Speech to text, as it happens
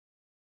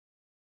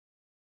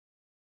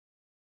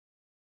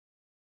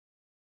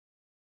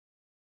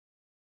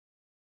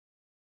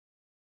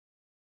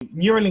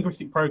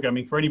neuro-linguistic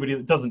programming, for anybody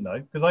that doesn't know,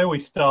 because I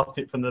always start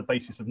it from the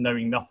basis of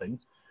knowing nothing,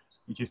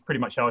 which is pretty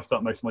much how I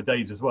start most of my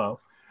days as well,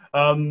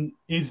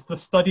 is the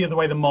study of the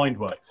way the mind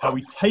works, how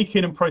we take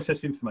in and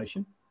process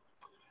information,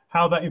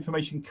 how that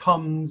information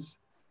comes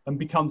and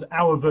becomes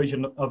our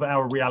version of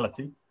our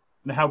reality,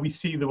 and how we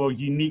see the world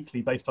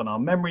uniquely based on our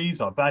memories,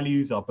 our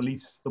values, our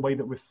beliefs, the way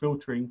that we're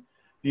filtering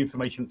the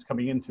information that's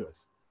coming into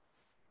us.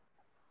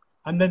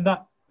 And then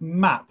that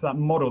map, that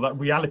model, that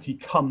reality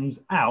comes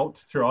out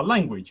through our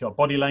language, our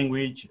body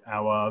language,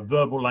 our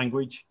verbal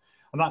language.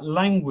 And that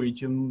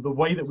language and the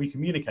way that we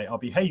communicate our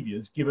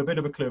behaviors give a bit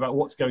of a clue about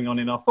what's going on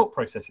in our thought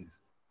processes.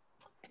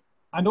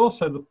 And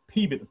also the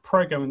PBIT, the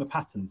program and the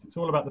patterns. It's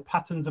all about the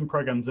patterns and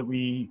programs that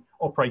we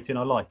operate in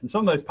our life. And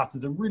some of those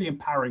patterns are really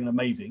empowering and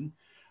amazing.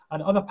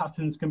 And other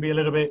patterns can be a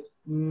little bit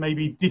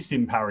maybe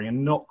disempowering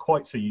and not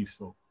quite so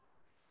useful.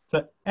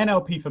 So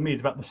NLP for me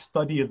is about the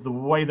study of the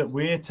way that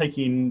we're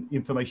taking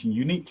information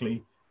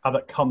uniquely, how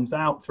that comes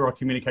out through our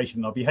communication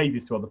and our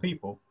behaviors to other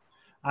people.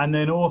 And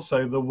then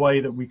also the way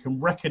that we can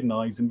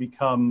recognize and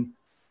become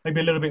maybe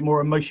a little bit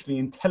more emotionally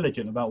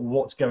intelligent about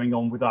what's going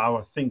on with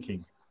our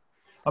thinking.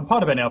 And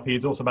part of NLP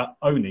is also about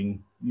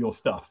owning your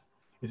stuff.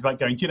 It's about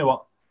going, do you know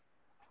what?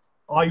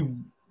 I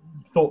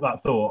thought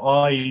that thought,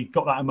 I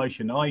got that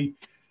emotion, I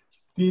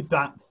did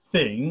that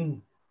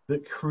thing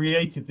that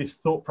created this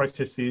thought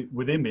process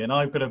within me, and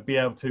I've got to be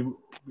able to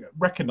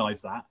recognize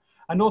that.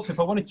 And also, if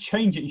I want to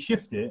change it and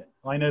shift it,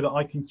 I know that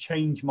I can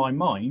change my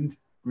mind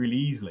really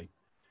easily.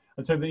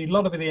 And so a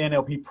lot of the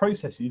NLP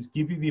processes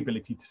give you the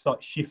ability to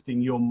start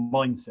shifting your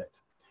mindset.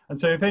 And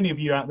so if any of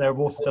you out there have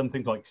also done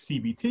things like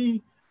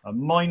CBT,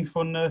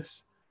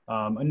 mindfulness,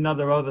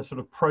 other sort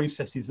of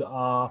processes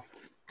that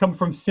come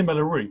from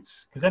similar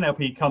roots, because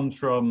NLP comes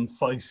from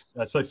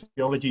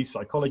sociology,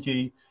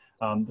 psychology,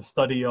 the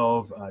study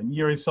of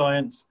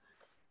neuroscience.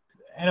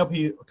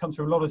 NLP comes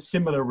from a lot of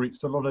similar roots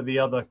to a lot of the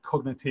other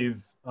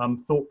cognitive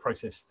thought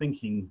process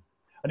thinking.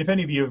 And if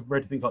any of you have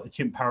read things like the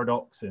chimp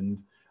paradox and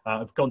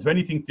have gone to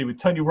anything to do with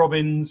Tony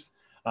Robbins,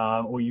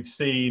 or you've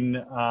seen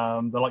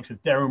the likes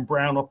of Darren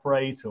Brown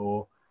operate,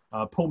 or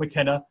Paul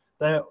McKenna,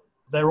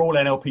 they're all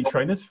NLP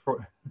trainers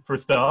for a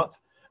start.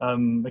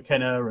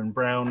 McKenna and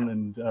Brown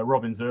and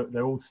Robbins,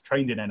 they're all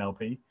trained in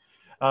NLP.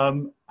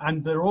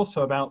 And they're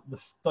also about the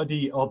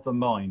study of the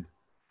mind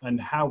and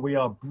how we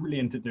are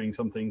brilliant at doing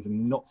some things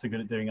and not so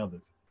good at doing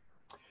others.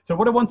 So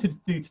what I wanted to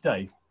do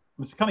today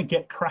was to kind of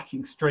get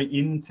cracking straight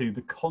into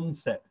the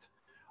concept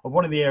of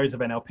one of the areas of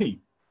NLP.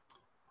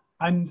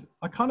 And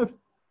I kind of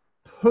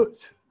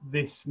put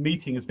this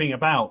meeting as being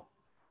about,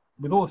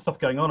 with all the stuff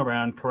going on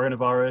around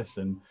coronavirus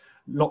and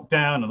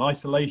lockdown and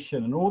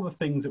isolation and all the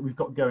things that we've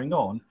got going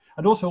on,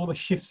 and also all the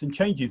shifts and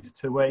changes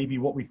to maybe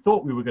what we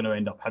thought we were going to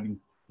end up having,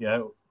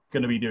 going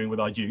to be doing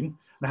with our June,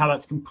 and how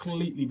that's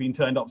completely been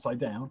turned upside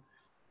down.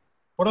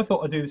 What I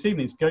thought I'd do this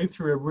evening is go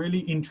through a really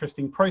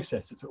interesting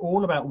process. It's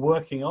all about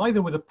working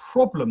either with a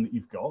problem that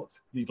you've got,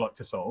 you'd like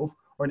to solve,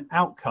 or an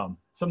outcome,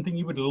 something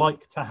you would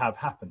like to have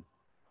happen.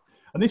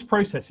 And this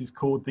process is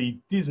called the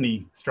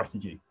Disney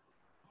strategy.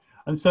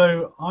 And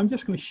so I'm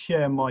just going to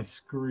share my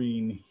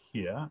screen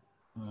here.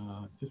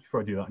 Just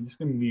before I do that, I'm just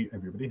going to mute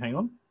everybody. Hang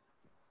on.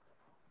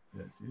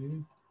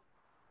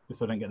 Just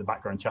so I don't get the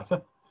background chatter.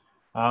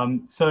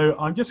 So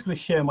I'm just going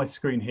to share my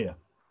screen here.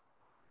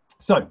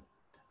 So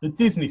the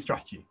Disney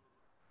strategy.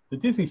 The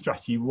Disney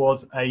strategy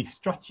was a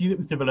strategy that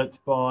was developed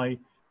by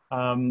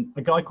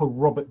a guy called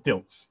Robert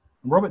Dilts.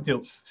 And Robert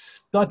Dilts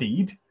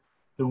studied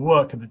the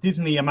work of the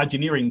Disney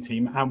Imagineering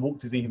team and Walt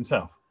Disney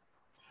himself.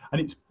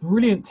 And it's a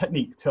brilliant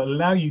technique to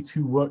allow you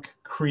to work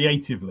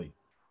creatively.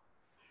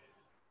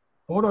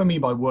 What do I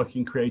mean by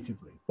working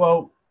creatively?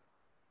 Well,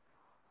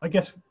 I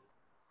guess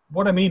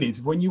what I mean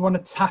is when you want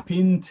to tap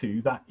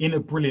into that inner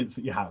brilliance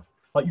that you have,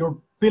 like your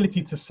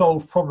ability to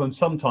solve problems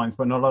sometimes,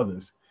 but not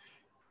others.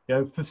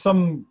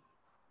 In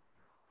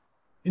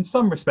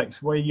some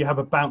respects where you have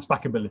a bounce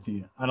back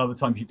ability and other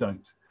times you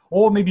don't.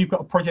 Or maybe you've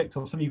got a project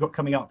or something you've got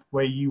coming up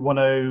where you want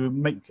to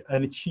make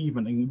an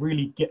achievement and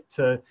really get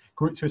to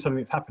grips with something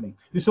that's happening.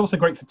 It's also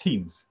great for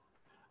teams.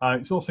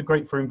 It's also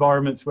great for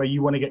environments where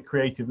you want to get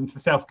creative and for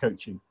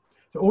self-coaching.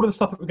 So all of the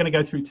stuff that we're going to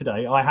go through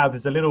today, I have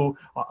as a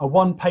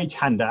one-page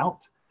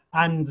handout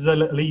and a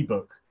little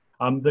ebook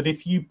that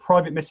if you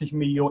private message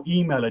me your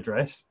email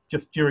address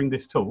just during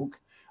this talk,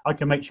 I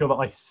can make sure that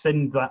I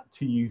send that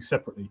to you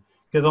separately.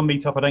 Because on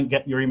Meetup, I don't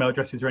get your email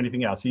addresses or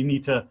anything else. So you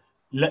need to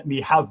let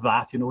me have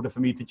that in order for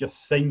me to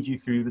just send you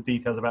through the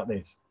details about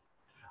this.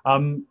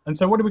 And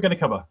so what are we going to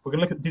cover? We're going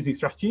to look at Disney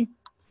strategy,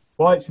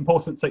 why it's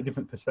important to take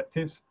different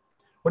perspectives,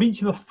 what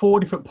each of the 4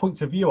 different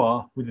points of view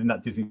are within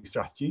that Disney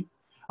strategy,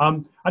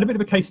 and a bit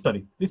of a case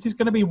study. This is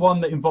going to be one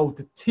that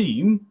involved a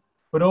team,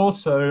 but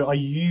also I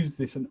use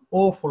this an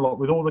awful lot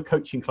with all the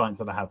coaching clients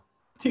that I have,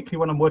 particularly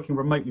when I'm working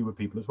remotely with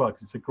people as well,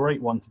 because it's a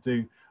great one to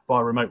do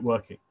via remote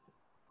working.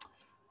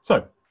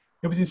 So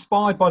it was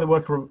inspired by the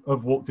work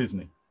of Walt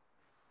Disney,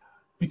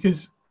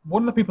 because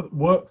one of the people that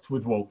worked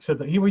with Walt said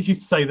that he always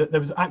used to say that there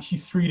was actually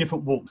 3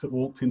 different Walts that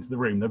walked into the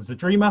room. There was the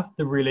dreamer,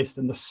 the realist,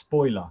 and the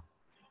spoiler.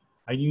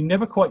 and you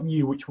never quite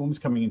knew which one was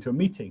coming into a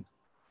meeting.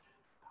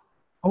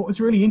 And what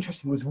was really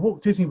interesting was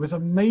Walt Disney was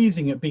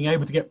amazing at being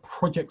able to get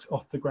projects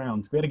off the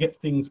ground, to be able to get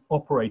things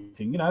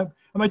operating. You know,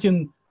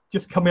 imagine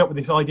just coming up with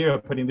this idea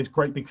of putting this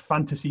great big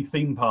fantasy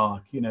theme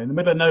park, you know, in the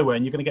middle of nowhere,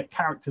 and you're going to get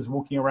characters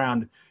walking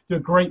around, do a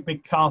great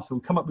big castle,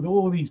 come up with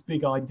all these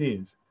big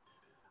ideas.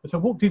 And so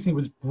Walt Disney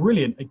was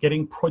brilliant at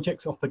getting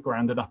projects off the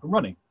ground and up and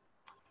running.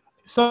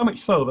 So much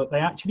so that they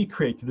actually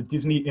created the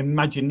Disney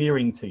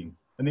Imagineering team.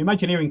 And the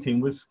Imagineering team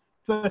was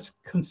first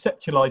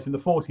conceptualized in the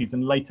 40s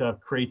and later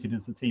created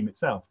as the team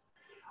itself.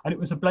 And it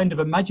was a blend of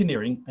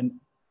imagination and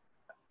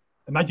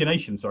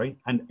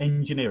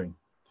engineering.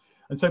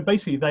 And so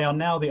basically they are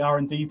now the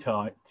R&D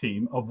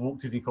team of Walt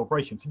Disney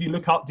Corporation. So if you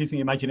look up Disney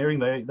Imagineering,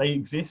 they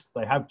exist,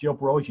 they have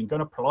job roles, you can go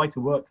and apply to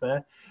work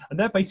there. And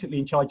they're basically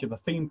in charge of the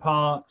theme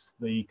parks,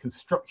 the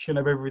construction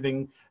of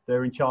everything.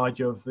 They're in charge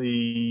of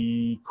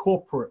the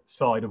corporate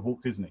side of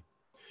Walt Disney.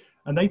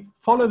 And they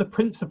follow the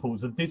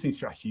principles of Disney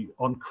strategy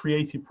on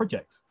creative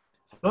projects.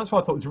 So that's why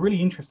I thought it was a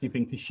really interesting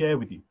thing to share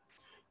with you,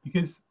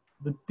 because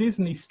the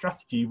Disney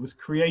strategy was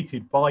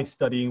created by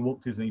studying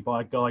Walt Disney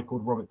by a guy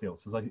called Robert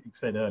Dilts, as I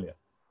said earlier.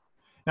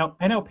 Now,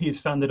 NLP is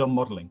founded on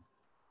modeling.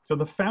 So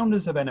the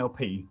founders of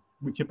NLP,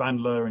 Richard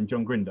Bandler and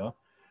John Grinder,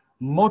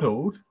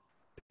 modeled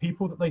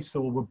people that they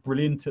saw were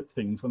brilliant at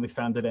things when they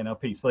founded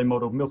NLP. So they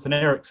modeled Milton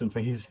Erickson for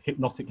his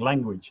hypnotic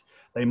language.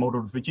 They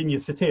modeled Virginia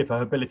Satir for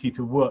her ability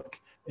to work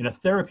in a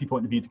therapy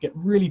point of view to get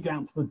really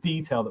down to the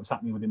detail that was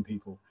happening within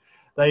people.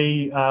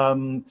 They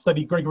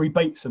studied Gregory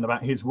Bateson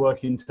about his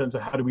work in terms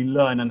of how do we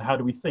learn and how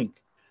do we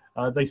think.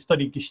 They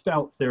studied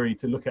Gestalt theory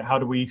to look at how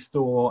do we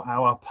store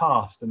our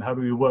past and how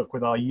do we work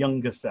with our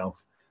younger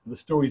self, the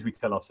stories we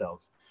tell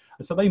ourselves.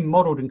 And so they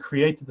modeled and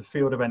created the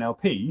field of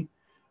NLP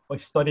by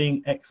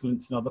studying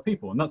excellence in other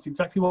people. And that's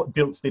exactly what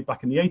Dilts did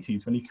back in the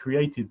 80s when he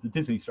created the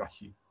Disney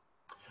strategy.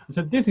 And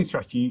so Disney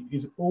strategy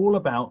is all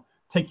about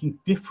taking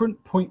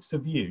different points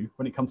of view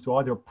when it comes to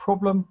either a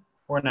problem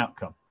or an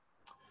outcome.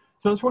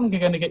 So that's what I'm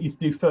going to get you to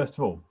do first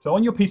of all. So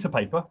on your piece of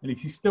paper, and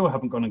if you still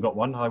haven't gone and got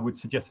one, I would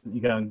suggest that you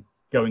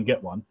go and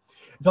get one.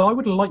 So I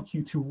would like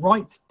you to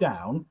write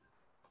down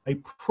a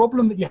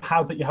problem that you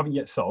have that you haven't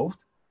yet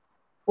solved,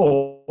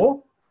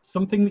 or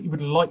something that you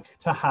would like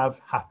to have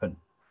happen.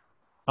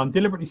 I'm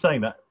deliberately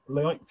saying that,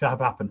 like to have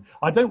happen.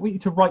 I don't want you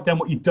to write down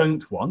what you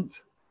don't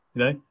want.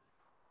 You know,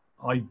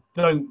 I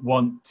don't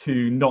want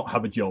to not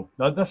have a job.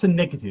 Now, that's a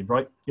negative,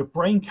 right? Your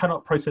brain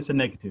cannot process a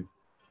negative.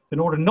 So in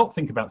order to not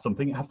think about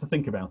something, it has to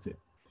think about it.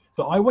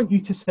 So I want you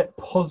to set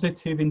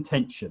positive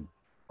intention.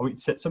 I want you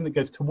to set something that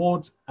goes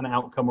towards an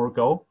outcome or a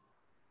goal,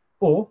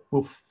 or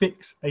will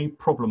fix a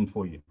problem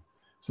for you.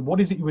 So what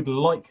is it you would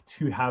like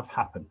to have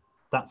happen?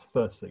 That's the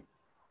first thing.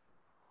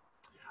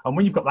 And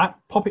when you've got that,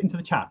 pop it into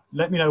the chat.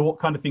 Let me know what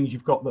kind of things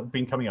you've got that have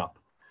been coming up.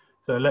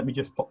 So let me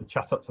just pop the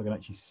chat up so I can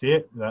actually see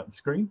it without the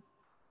screen.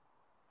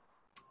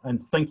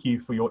 And thank you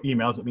for your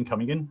emails that have been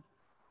coming in.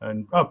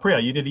 And oh, Priya,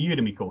 you did a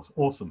Udemy course.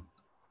 Awesome.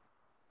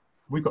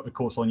 We've got the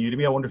course on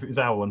Udemy. I wonder if it was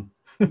our one.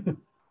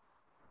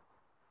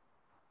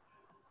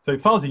 So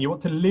Farzin, you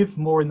want to live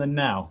more in the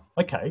now.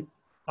 Okay,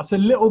 that's a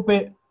little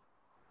bit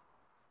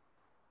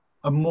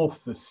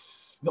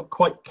amorphous. Not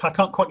quite. I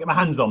can't quite get my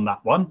hands on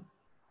that one.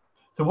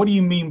 So what do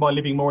you mean by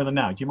living more in the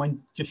now? Do you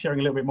mind just sharing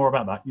a little bit more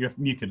about that? You're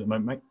muted at the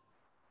moment, mate.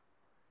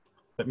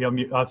 Let me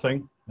unmute.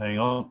 Saying, hang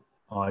on.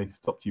 I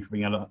stopped you from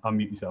being able to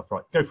unmute yourself.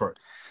 Right, go for it.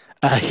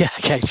 Yeah.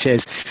 Okay.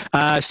 Cheers.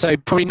 So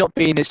probably not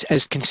being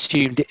as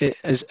consumed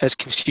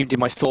in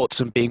my thoughts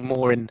and being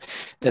more in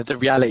the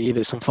reality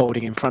that's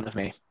unfolding in front of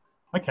me.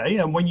 Okay.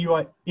 And when you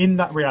are in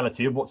that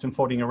reality of what's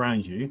unfolding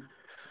around you,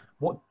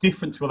 what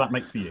difference will that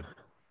make for you?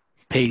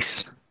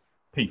 Peace.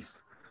 Peace.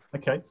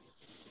 Okay.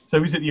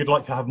 So is it that you'd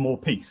like to have more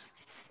peace?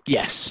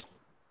 Yes.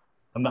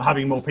 And that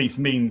having more peace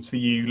means for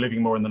you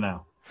living more in the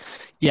now?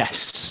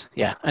 Yes.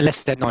 Yeah.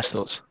 Unless they're nice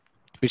thoughts,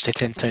 which they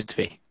tend to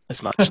be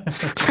as much.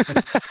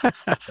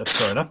 That's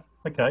fair enough.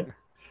 Okay.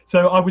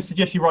 So I would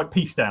suggest you write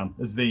peace down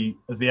as the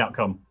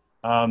outcome.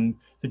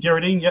 So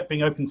Geraldine, yep,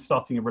 being open to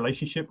starting a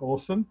relationship.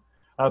 Awesome.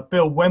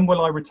 Bill, when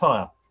will I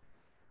retire?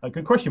 A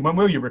good question. When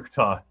will you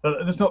retire?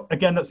 That's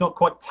not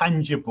quite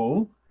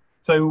tangible.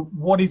 So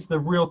what is the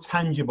real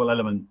tangible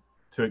element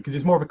to it? Because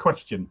it's more of a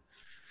question.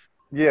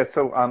 Yeah,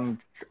 so I'm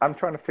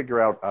trying to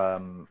figure out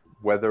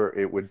whether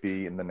it would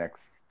be in the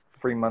next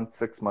 3 months,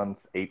 6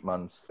 months, 8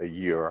 months, a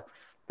year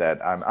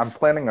that I'm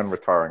planning on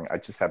retiring. I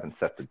just haven't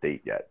set the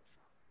date yet.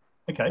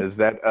 Okay. Is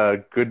that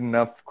a good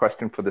enough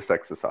question for this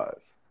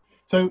exercise?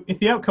 So if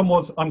the outcome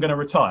was I'm going to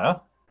retire,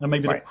 and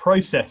maybe Right. the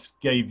process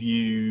gave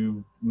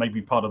you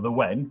maybe part of the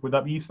when, would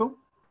that be useful?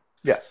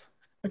 Yes.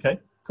 Okay,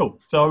 cool.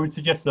 So I would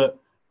suggest that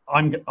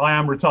I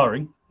am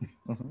retiring,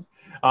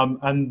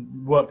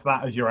 and work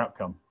that as your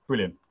outcome.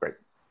 Brilliant. Great.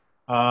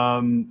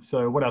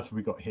 So what else have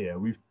we got here?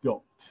 We've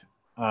got,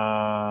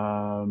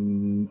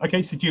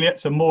 okay, so Juliet,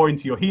 so more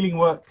into your healing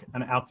work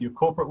and out of your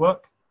corporate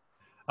work.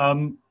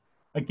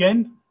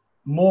 Again,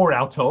 more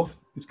out of,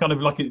 it's kind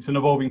of like it's an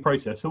evolving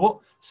process. So what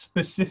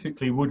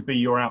specifically would be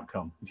your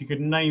outcome? If you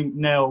could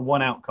nail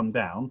one outcome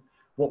down,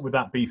 what would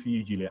that be for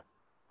you, Juliet?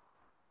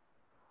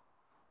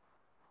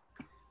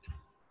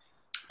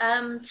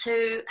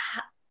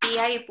 Be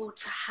able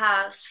to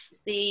have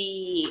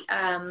the,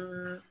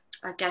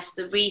 I guess,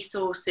 the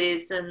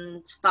resources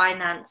and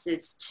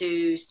finances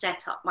to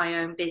set up my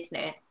own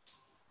business.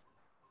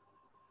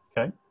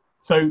 Okay.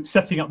 So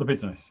setting up the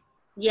business.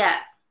 Yeah.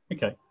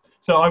 Okay.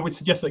 So I would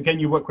suggest that, again,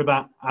 you work with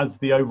that as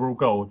the overall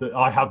goal, that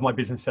I have my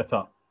business set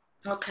up.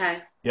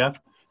 Okay. Yeah.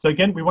 So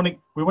again, we want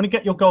to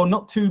get your goal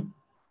not to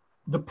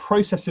the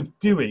process of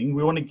doing,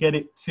 we want to get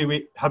it to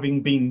it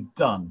having been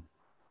done.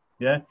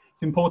 Yeah.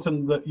 It's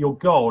important that your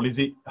goal is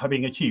it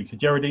having achieved. So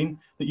Geraldine,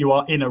 that you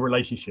are in a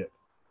relationship.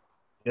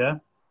 Yeah.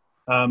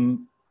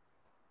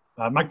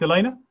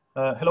 Magdalena,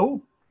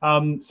 hello.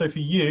 So for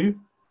you,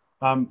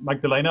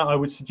 Magdalena, I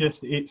would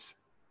suggest it's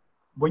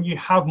when you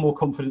have more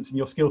confidence in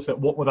your skill set,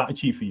 what will that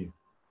achieve for you?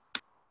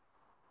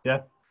 Yeah.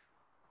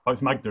 Oh,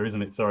 it's Magda,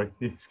 isn't it? Sorry,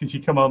 it's because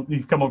you've come on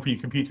for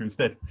your computer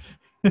instead.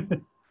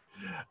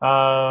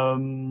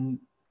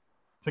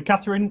 So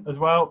Catherine as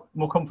well,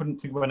 more confident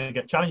to when I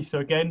get challenged. So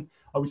again,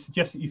 I would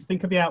suggest that you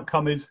think of the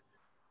outcome as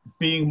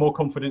being more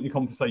confident in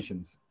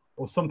conversations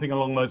or something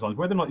along those lines,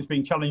 whether or not it's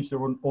being challenged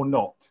or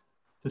not,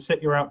 to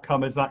set your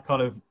outcome as that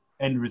kind of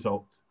end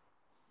result.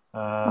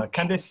 Okay.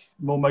 Candice,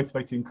 more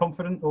motivated and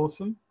confident,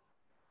 awesome.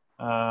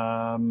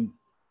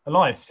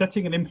 Elias,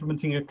 setting and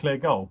implementing a clear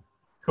goal.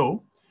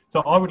 Cool.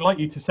 So I would like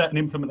you to set and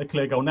implement a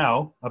clear goal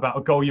now about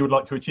a goal you would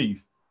like to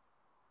achieve.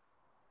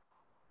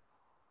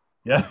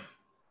 Yeah.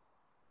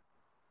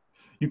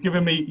 You've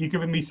given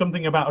me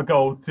something about a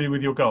goal to do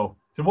with your goal.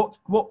 So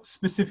what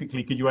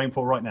specifically could you aim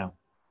for right now?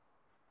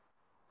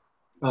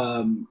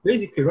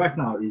 Basically, right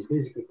now is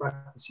basically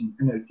practicing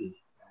NLP.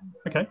 And,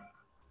 okay.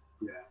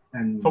 Yeah.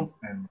 And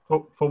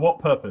for what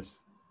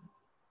purpose?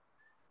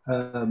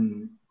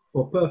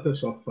 For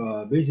purpose of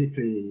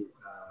basically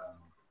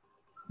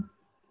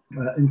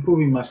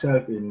improving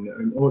myself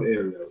in all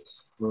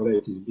areas, whether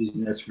it is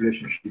business,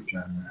 relationships,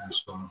 and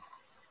so on.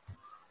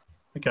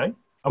 Okay.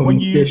 And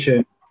when you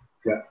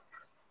yeah.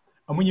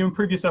 And when you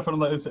improve yourself on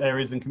those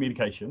areas in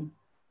communication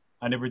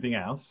and everything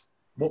else,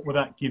 what will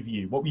that give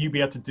you? What will you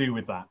be able to do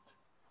with that?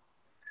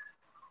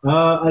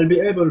 I'll be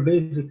able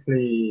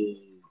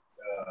basically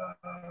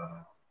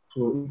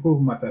to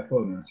improve my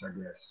performance, I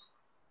guess,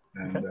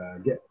 and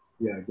okay.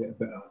 Get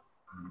better.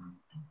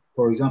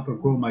 For example,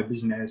 grow my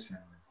business and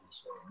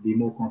so be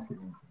more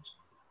confident.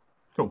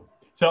 Cool.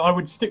 So I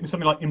would stick with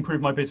something like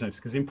improve my business,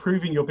 because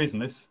improving your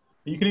business,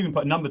 you can even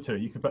put a number to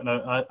it. You could put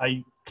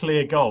a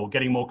clear goal,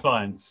 getting more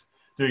clients,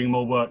 doing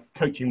more work,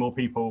 coaching more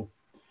people,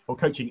 or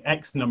coaching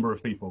X number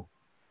of people.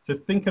 So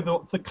think of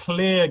what's a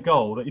clear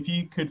goal that if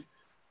you could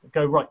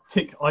go, right,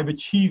 tick, I've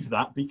achieved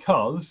that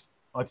because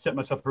I've set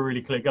myself a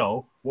really clear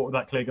goal, what would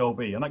that clear goal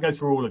be? And that goes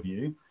for all of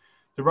you.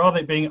 So rather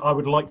than it being I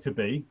would like to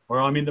be,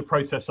 or I'm in the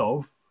process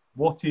of,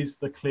 what is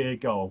the clear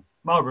goal?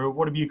 Margaret,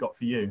 what have you got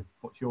for you?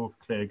 What's your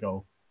clear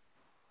goal?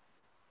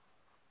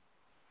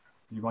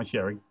 Do you mind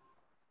sharing?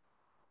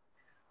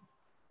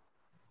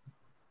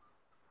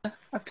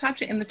 I've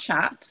typed it in the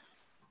chat.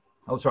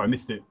 Oh, sorry, I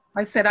missed it.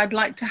 I said I'd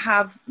like to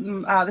have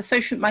my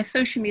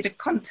social media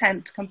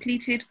content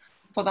completed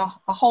for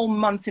a whole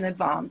month in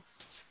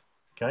advance.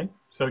 Okay.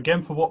 So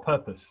again, for what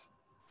purpose?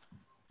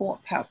 For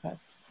what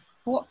purpose?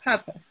 For what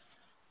purpose?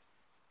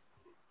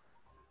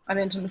 I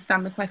didn't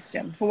understand the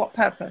question. For what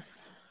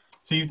purpose?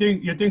 So you're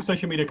doing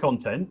social media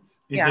content.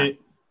 Is it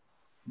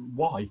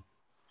why?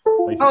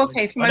 Basically? Oh,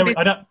 okay. For my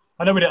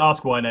I know we didn't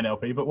ask why in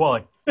NLP, but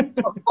why?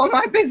 For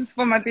my business.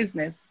 For my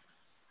business.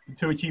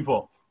 To achieve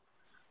what?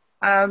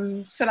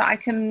 So that I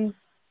can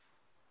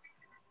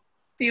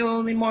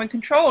feel more in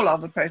control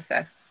of the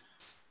process.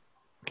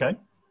 Okay.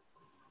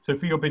 So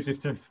for your business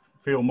to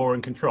feel more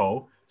in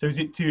control, so is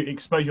it to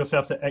expose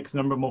yourself to X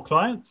number of more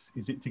clients?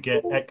 Is it to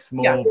get X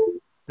more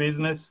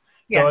business?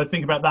 So I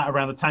think about that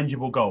around a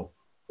tangible goal.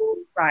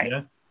 Right.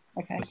 Yeah.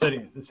 Okay. So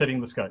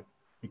setting the scope.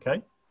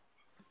 Okay.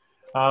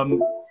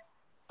 And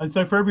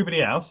so for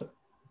everybody else,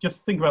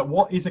 just think about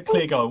what is a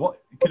clear goal.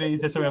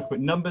 Is there something I could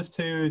put numbers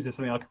to? Is there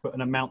something I could put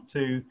an amount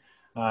to?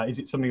 Is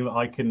it something that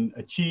I can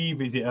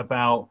achieve? Is it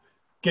about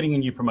getting a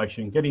new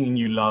promotion, getting a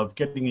new love,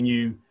 getting a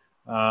new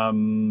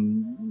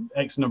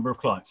X number of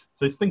clients?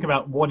 So just think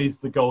about what is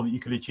the goal that you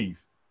could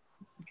achieve.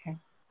 Okay.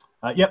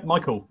 Yep,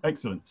 Michael,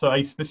 excellent. So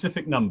a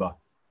specific number.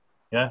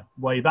 Yeah,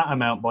 weigh that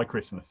amount by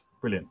Christmas.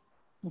 Brilliant.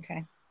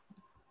 Okay.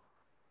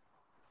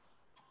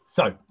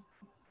 So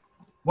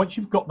once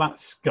you've got that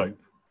scope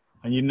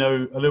and you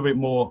know a little bit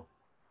more,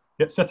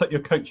 set up your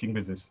coaching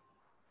business.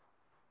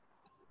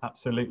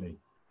 Absolutely.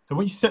 So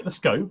once you set the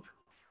scope,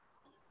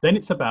 then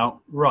it's about,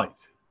 right,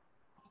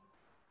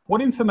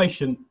 what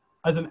information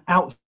as an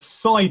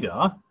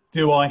outsider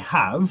do I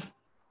have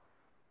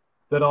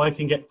that I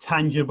can get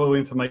tangible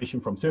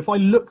information from? So if I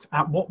looked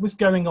at what was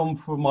going on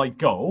for my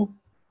goal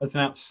as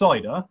an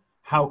outsider,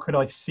 how could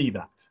I see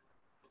that?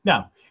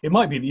 Now, it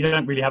might be that you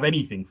don't really have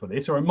anything for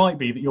this, or it might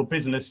be that your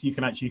business, you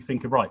can actually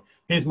think of, right,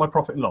 here's my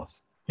profit and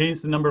loss.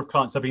 Here's the number of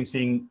clients I've been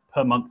seeing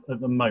per month at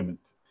the moment.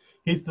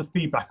 Here's the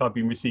feedback I've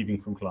been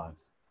receiving from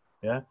clients.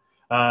 Yeah.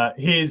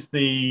 Here's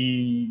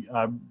the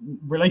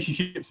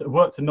relationships that have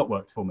worked and not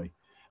worked for me.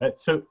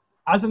 So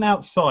as an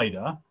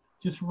outsider,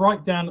 just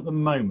write down at the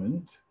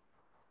moment,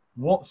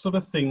 what sort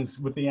of things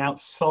would the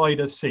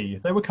outsider see?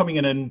 If they were coming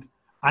in and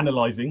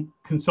analysing,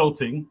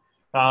 consulting,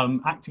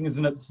 acting as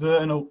an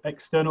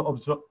external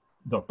observer,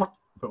 put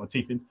my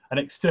teeth in, an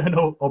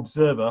external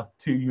observer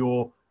to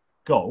your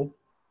goal,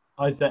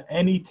 is there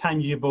any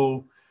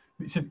tangible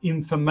bits of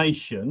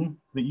information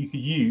that you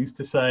could use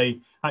to say,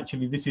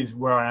 actually, this is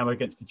where I am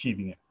against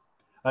achieving it?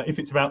 If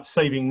it's about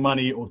saving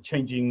money or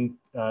changing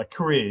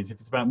careers, if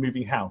it's about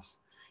moving house,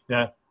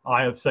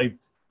 I have saved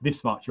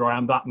this much, or I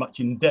am that much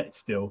in debt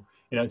still.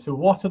 So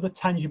what are the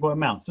tangible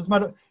amounts? Doesn't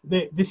matter.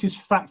 This is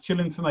factual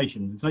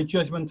information. There's no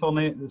judgment on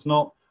it. There's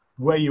not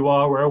where you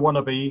are, where I want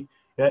to be.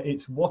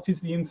 It's what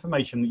is the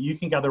information that you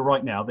can gather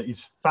right now that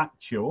is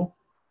factual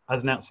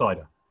as an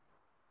outsider.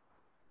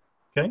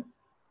 Okay.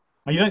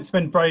 And you don't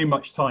spend very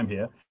much time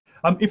here.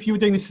 If you were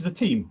doing this as a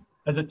team,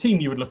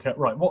 you would look at,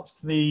 right,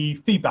 what's the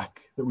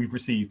feedback that we've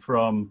received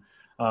from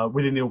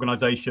within the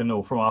organization,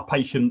 or from our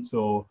patients,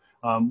 or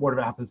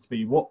whatever it happens to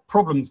be. What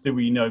problems do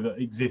we know that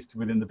exist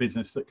within the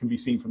business that can be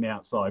seen from the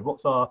outside?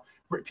 What's our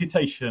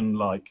reputation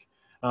like?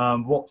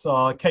 What's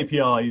our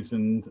KPIs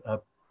and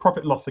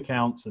profit loss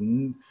accounts,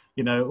 and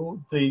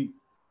the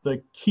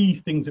key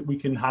things that we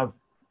can have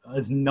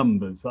as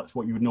numbers? That's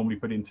what you would normally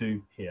put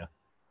into here.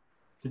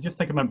 So just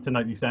take a moment to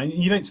note these down.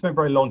 You don't spend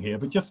very long here,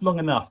 but just long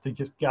enough to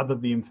just gather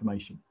the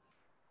information.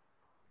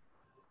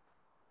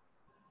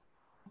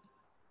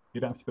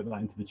 You don't have to put that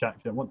into the chat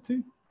if you don't want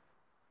to.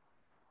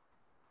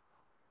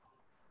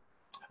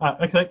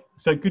 Okay,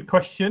 so good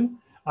question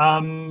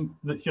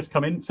that's just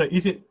come in. So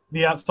is it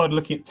the outsider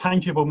looking at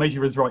tangible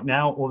measures right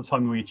now, or the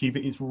time we achieve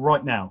it? It's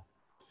right now.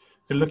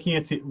 So looking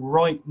at it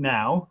right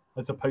now,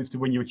 as opposed to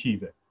when you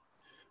achieve it.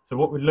 So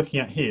what we're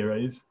looking at here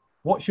is,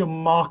 what's your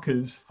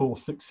markers for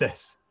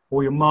success,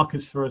 or your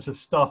markers for as a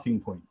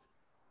starting point?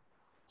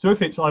 So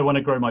if it's, I want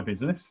to grow my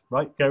business,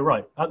 right? Go,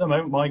 right, at the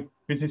moment, my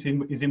business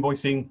is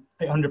invoicing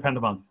 £800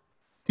 a month,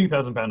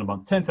 £2,000 a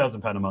month,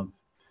 £10,000 a month,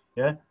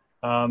 yeah?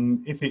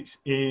 If it's,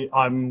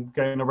 I'm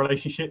going in a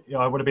relationship,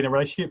 I want to be in a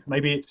relationship,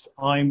 maybe it's,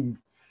 I'm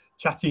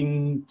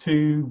chatting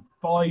to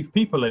 5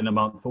 people in a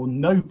month, or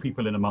no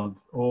people in a month,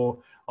 or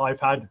I've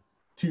had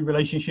 2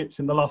 relationships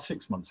in the last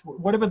 6 months.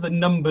 Whatever the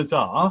numbers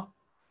are,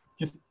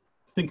 just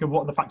think of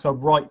what the facts are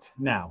right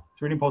now.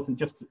 It's really important,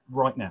 just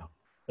right now,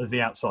 as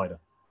the outsider.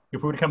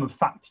 If we were to come and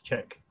fact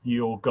check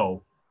your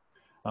goal,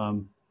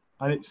 and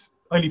it's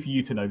only for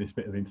you to know this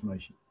bit of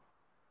information.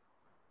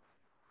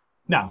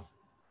 Now,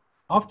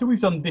 after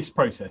we've done this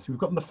process, we've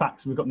gotten the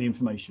facts, we've gotten the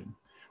information.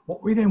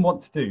 What we then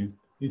want to do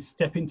is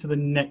step into the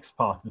next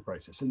part of the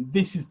process. And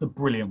this is the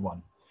brilliant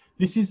one.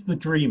 This is the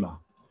dreamer.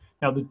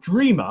 Now, the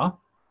dreamer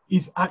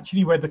is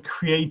actually where the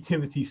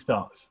creativity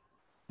starts.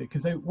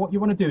 Because what you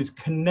want to do is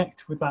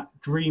connect with that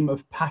dream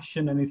of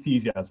passion and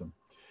enthusiasm.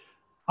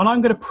 And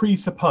I'm going to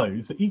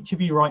presuppose that each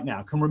of you right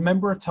now can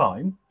remember a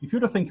time, if you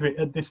were to think of it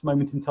at this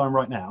moment in time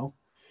right now,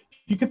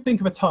 you could think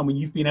of a time when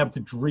you've been able to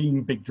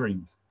dream big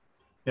dreams.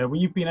 When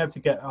you've been able to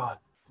get,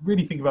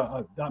 really think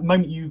about that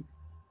moment you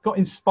got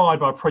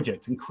inspired by a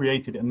project and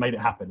created it and made it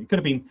happen. It could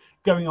have been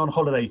going on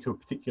holiday to a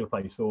particular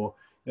place, or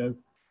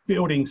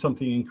building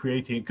something and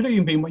creating it. It could have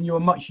even been when you were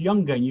much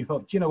younger and you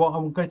thought, do you know what,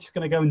 I'm just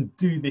going to go and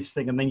do this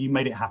thing, and then you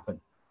made it happen.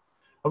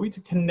 Are we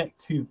to connect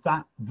to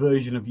that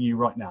version of you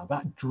right now,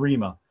 that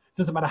dreamer? It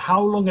doesn't matter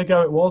how long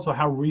ago it was or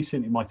how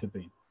recent it might have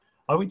been.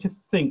 I want you to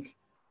think,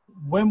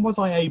 when was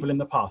I able in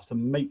the past to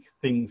make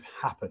things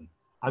happen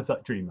as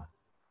that dreamer?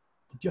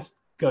 To just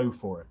go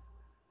for it.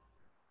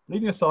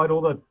 Leaving aside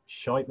all the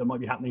shite that might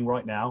be happening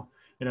right now,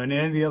 and any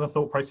of the other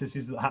thought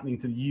processes that are happening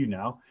to you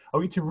now, I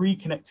want you to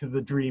reconnect to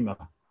the dreamer.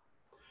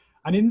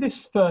 And in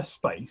this first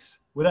space,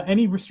 without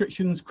any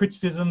restrictions,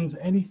 criticisms,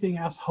 anything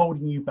else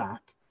holding you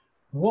back,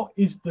 what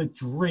is the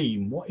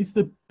dream? What is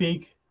the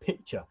big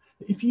picture?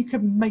 If you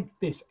could make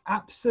this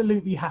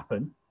absolutely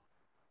happen,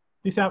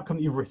 this outcome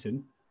that you've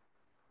written,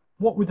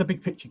 what would the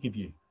big picture give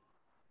you?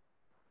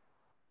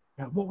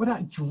 What would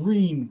that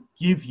dream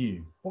give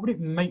you? What would it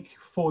make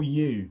for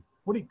you?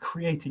 What would it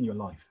create in your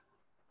life?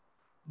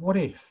 What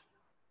if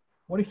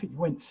it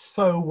went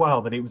so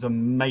well that it was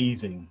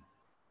amazing?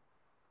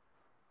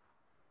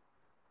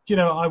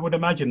 I would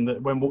imagine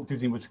that when Walt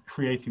Disney was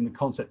creating the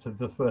concept of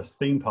the first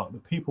theme park,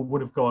 that people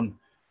would have gone,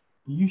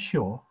 are you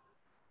sure?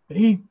 But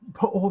he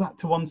put all that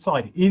to one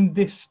side. In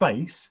this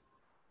space,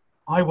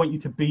 I want you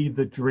to be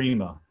the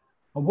dreamer.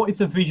 And what is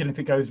the vision if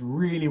it goes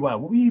really well?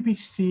 What will you be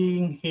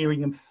seeing,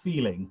 hearing, and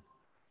feeling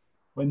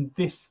when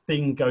this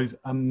thing goes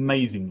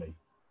amazingly?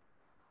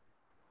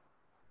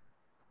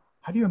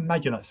 How do you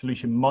imagine that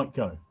solution might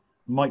go,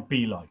 might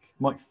be like,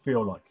 might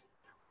feel like?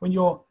 When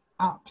you're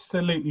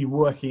absolutely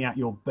working at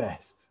your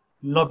best,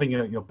 loving it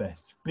at your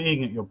best,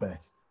 being at your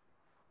best.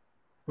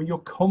 When you're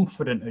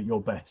confident at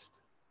your best.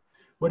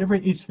 Whatever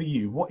it is for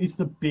you, what is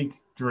the big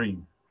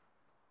dream?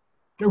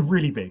 Go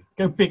really big,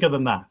 go bigger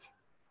than that.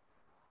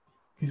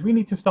 Because we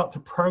need to start to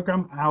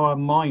program our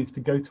minds to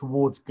go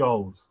towards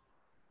goals.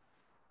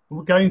 When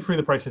we're going through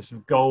the process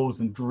of goals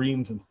and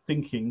dreams and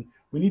thinking,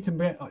 We need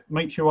to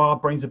make sure our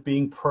brains are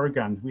being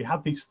programmed. We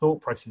have these thought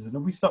processes, and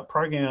if we start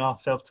programming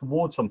ourselves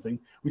towards something,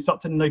 we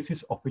start to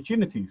notice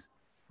opportunities.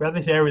 We have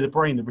this area of the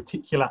brain, the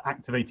reticular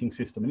activating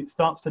system, and it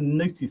starts to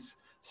notice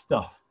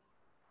stuff.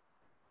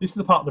 This is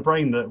the part of the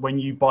brain that when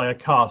you buy a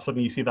car,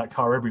 suddenly you see that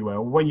car everywhere.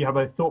 Or when you have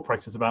a thought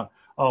process about,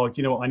 oh, do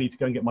you know what, I need to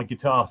go and get my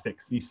guitar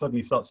fixed, you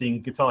suddenly start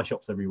seeing guitar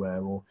shops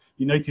everywhere. Or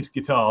you notice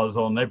guitars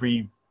on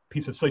every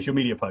piece of social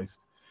media post.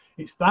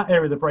 It's that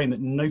area of the brain that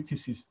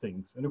notices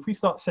things. And if we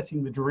start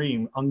setting the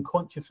dream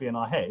unconsciously in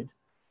our head,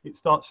 it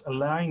starts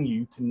allowing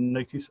you to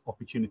notice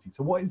opportunities.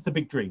 So what is the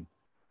big dream?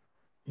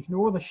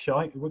 Ignore the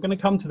shite. We're going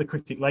to come to the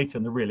critic later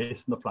and the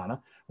realist and the planner.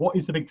 What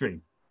is the big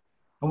dream?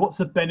 And what's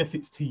the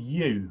benefits to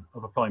you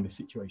of applying this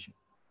situation?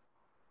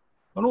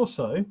 And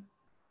also,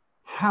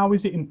 how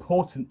is it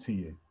important to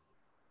you?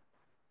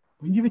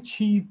 When you've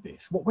achieved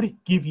this, what would it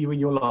give you in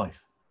your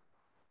life?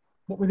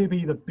 What would it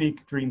be the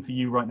big dream for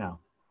you right now?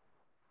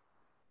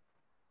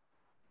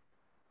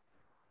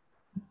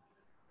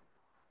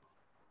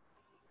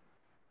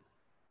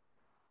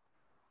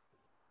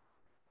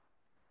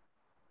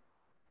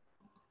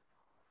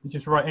 You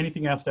just write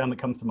anything else down that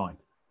comes to mind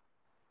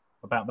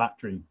about that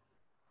dream.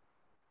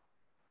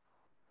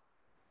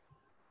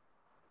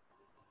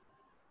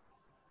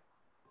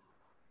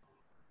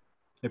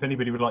 If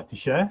anybody would like to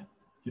share,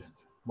 just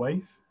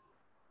wave.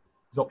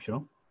 It's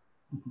optional.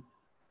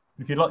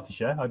 If you'd like to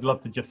share, I'd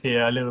love to just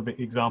hear a little bit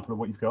example of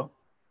what you've got.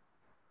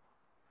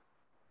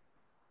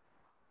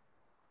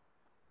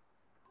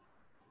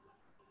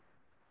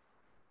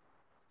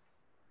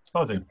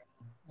 Buzzing.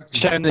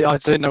 Sharing the, I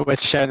don't know whether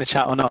to share in the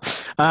chat or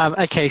not.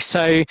 Okay,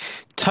 so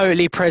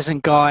totally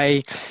present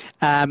guy,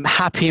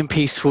 happy and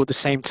peaceful at the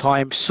same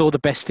time, saw the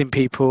best in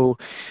people,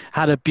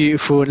 had a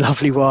beautiful and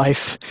lovely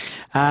wife,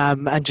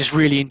 and just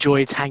really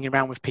enjoyed hanging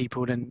around with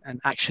people and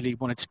actually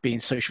wanted to be in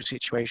social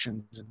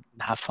situations and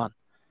have fun.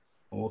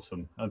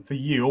 Awesome. And for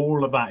you,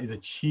 all of that is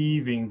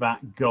achieving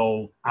that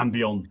goal and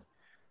beyond,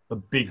 the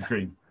big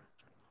dream.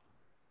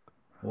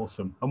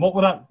 Awesome. And what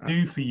will that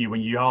do for you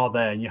when you are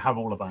there and you have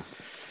all of that?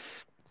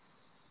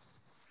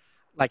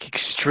 Like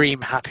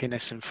extreme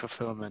happiness and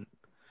fulfillment.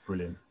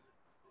 Brilliant.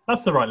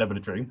 That's the right level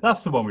of dream.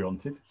 That's the one we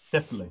wanted,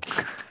 definitely.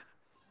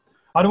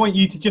 I don't want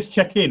you to just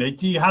check in.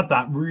 Do you have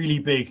that really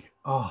big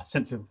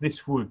sense of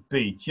this would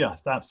be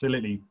just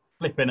absolutely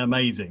flipping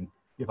amazing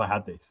if I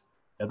had this?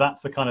 Yeah,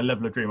 that's the kind of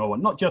level of dream I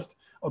want. Not just,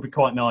 it'd be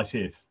quite nice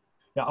if.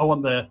 Yeah, I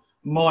want the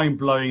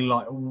mind-blowing,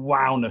 like,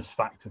 wowness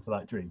factor for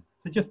that dream.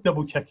 So just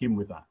double check in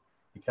with that,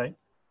 okay?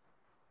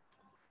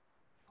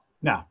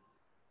 Now,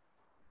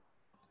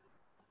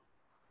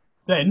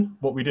 then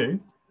what we do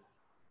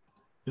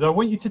is I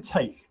want you to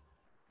take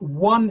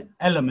one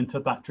element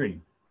of that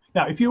dream.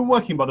 Now, if you're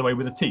working, by the way,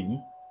 with a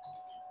team,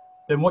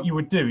 then what you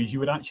would do is you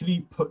would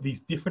actually put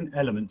these different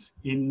elements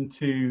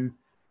into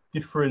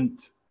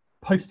different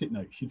post-it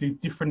notes. You do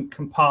different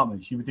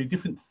compartments. You would do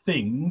different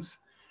things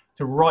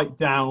to write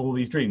down all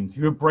these dreams. If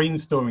you were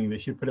brainstorming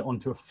this, you'd put it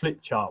onto a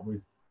flip chart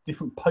with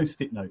different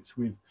post-it notes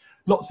with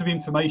lots of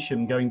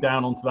information going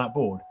down onto that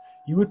board.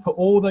 You would put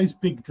all those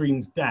big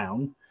dreams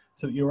down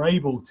so that you're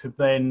able to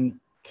then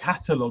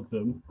catalog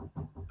them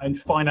and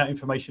find out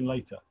information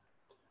later.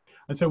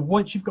 And so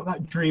once you've got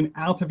that dream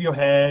out of your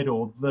head,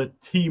 or the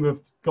team have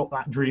got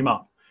that dream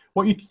up,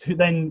 what you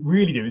then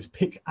really do is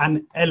pick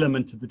an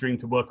element of the dream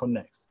to work on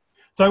next.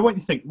 So I want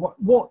you to think,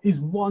 what is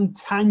one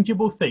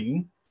tangible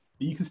thing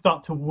that you can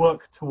start to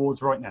work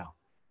towards right now?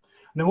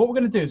 And then what we're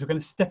going to do is we're going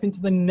to step into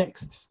the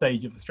next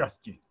stage of the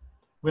strategy.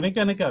 We're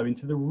going to go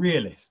into the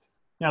realist.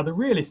 Now, the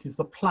realist is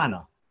the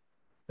planner.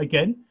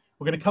 Again,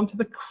 we're going to come to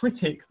the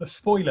critic, the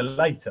spoiler,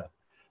 later.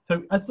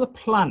 So as the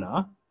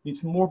planner,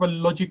 it's more of a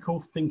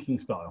logical thinking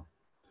style.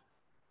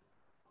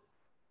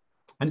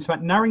 And it's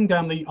about narrowing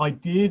down the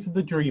ideas of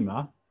the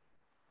dreamer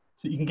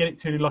so you can get it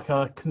to like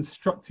a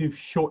constructive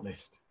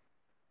shortlist.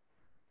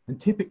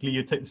 And typically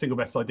you take the single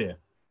best idea.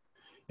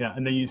 Yeah,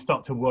 and then you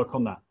start to work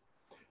on that.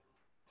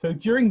 So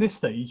during this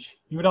stage,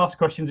 you would ask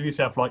questions of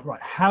yourself like,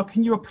 right, how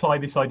can you apply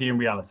this idea in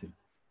reality?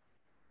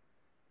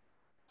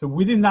 So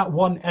within that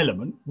one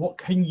element, what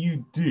can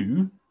you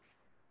do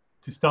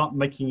to start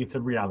making it a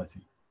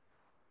reality?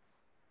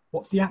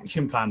 What's the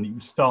action plan that you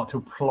start to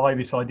apply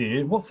this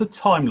idea? What's the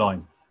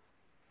timeline?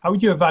 How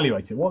would you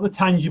evaluate it? What are the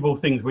tangible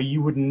things where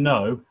you would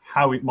know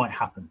how it might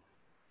happen?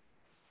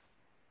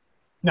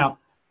 Now,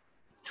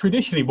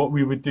 traditionally, what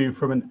we would do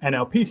from an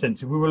NLP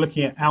sense, if we were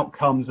looking at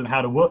outcomes and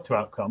how to work to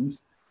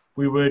outcomes,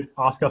 we would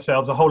ask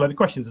ourselves a whole load of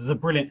questions. There's a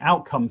brilliant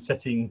outcome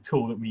setting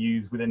tool that we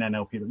use within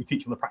NLP that we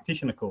teach on the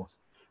practitioner course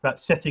about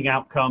setting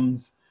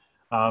outcomes,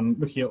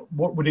 looking at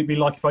what would it be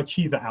like if I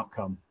achieve that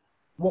outcome?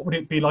 What would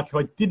it be like if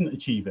I didn't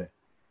achieve it?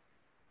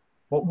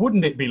 What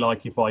wouldn't it be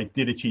like if I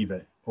did achieve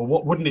it? Or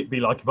what wouldn't it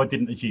be like if I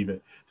didn't achieve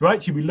it? So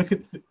actually we look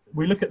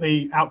at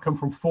the outcome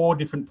from 4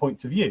 different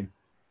points of view.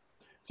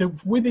 So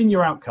within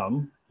your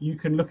outcome, you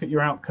can look at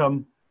your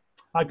outcome.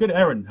 Good,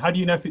 Erin, how do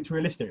you know if it's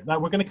realistic? Now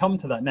we're going to come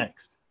to that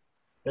next,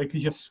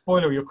 because your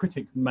spoiler, your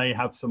critic may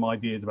have some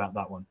ideas about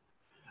that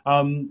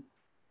one.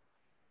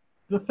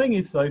 the thing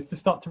is, though, is to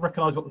start to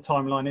recognize what the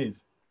timeline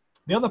is.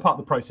 The other part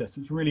of the process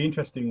that's really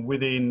interesting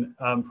within,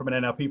 from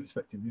an NLP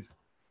perspective, is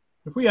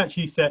if we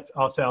actually set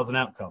ourselves an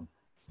outcome.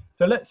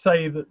 So let's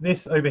say that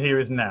this over here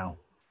is now,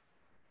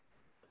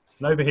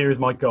 and over here is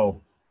my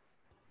goal.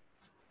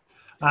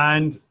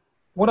 And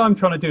what I'm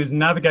trying to do is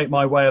navigate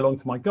my way along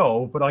to my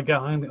goal, but I'm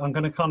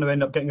going to kind of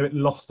end up getting a bit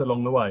lost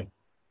along the way.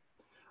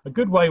 A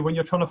good way when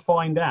you're trying to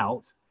find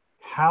out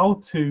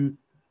how to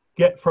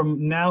get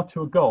from now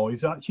to a goal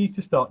is actually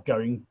to start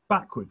going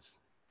backwards.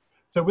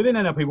 So within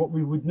NLP, what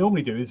we would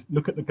normally do is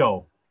look at the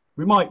goal.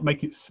 We might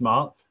make it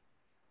SMART,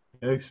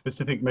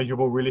 specific,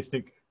 measurable,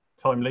 realistic,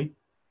 timely,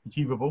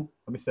 achievable.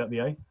 I missed out the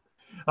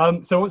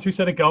A. So once we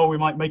set a goal, we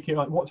might make it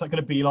like, what's that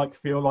going to be like,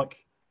 feel like,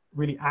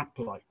 really act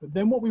like. But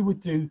then what we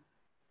would do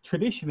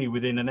traditionally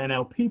within an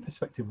NLP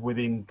perspective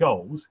within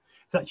goals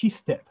is actually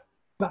step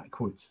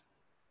backwards.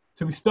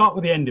 So we start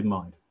with the end in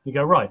mind. You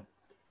go, right,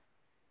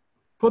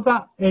 for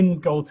that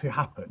end goal to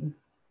happen,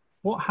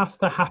 what has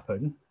to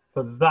happen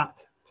for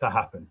that to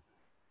happen?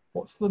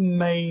 What's the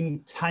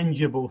main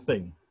tangible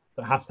thing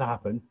that has to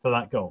happen for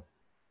that goal?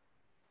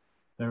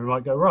 Then we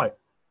might go, right,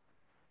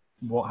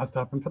 what has to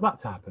happen for that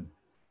to happen?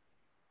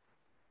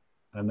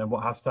 And then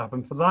what has to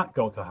happen for that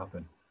goal to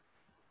happen?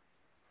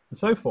 And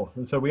so forth.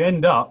 And so we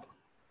end up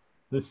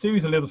with a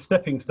series of little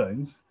stepping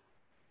stones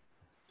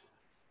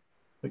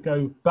that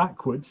go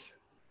backwards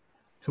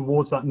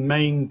towards that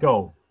main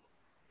goal.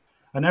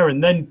 And Erin,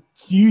 then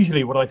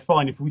usually what I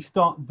find, if we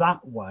start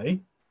that way,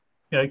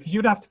 because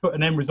you'd have to put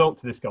an end result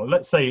to this goal.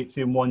 Let's say it's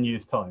in 1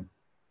 year's time.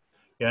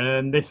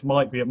 And this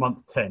might be at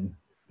month 10.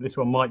 This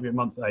one might be at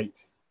month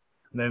 8.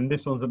 And then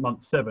this one's at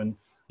month 7. And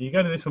you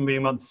go to this one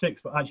being month 6,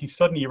 but actually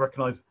suddenly you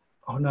recognize,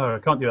 oh no, I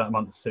can't do that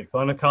month 6.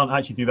 I can't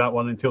actually do that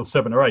one until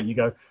 7 or 8. You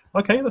go,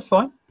 okay, that's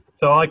fine.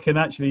 So I can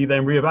actually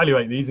then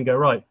reevaluate these and go,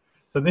 right,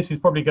 so this is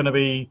probably going to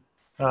be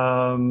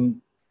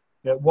 1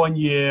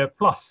 year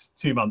plus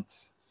 2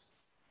 months.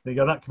 There you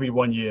go, that could be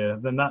 1 year,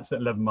 then that's at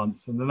 11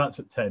 months, and then that's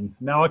at 10.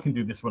 Now I can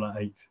do this one at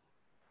 8.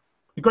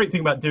 The great thing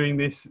about doing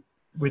this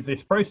with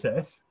this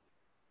process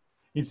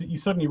is that you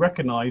suddenly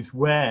recognize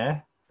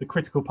where the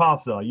critical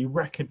paths are. You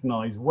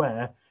recognize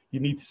where you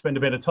need to spend a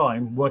bit of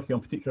time working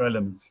on particular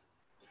elements.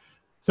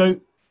 So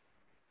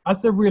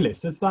as the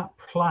realist, as that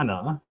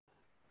planner,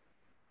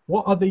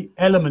 what are the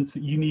elements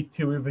that you need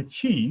to have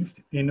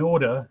achieved in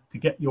order to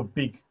get your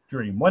big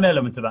dream? One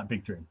element of that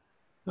big dream.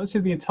 Not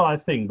necessarily the entire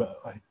thing, but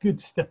a good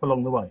step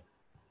along the way.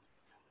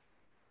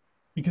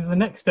 Because the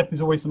next step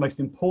is always the most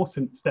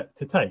important step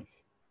to take.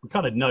 We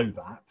kind of know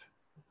that,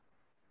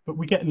 but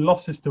we get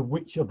lost as to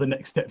which of the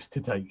next steps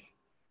to take.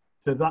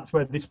 So that's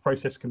where this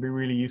process can be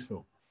really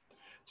useful.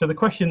 So the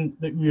question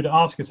that you would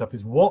ask yourself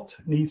is, what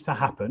needs to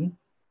happen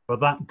for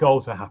that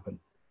goal to happen?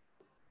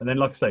 And then,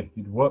 like I say,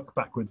 you'd work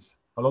backwards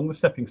along the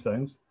stepping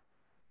stones.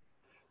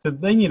 So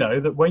then you know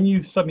that when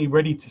you're suddenly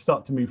ready to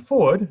start to move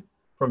forward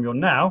from your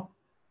now,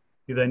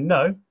 you then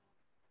know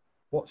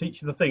what's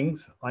each of the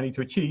things I need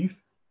to achieve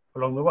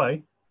along the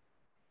way,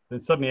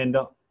 then suddenly end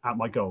up at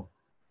my goal.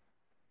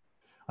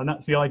 And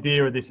that's the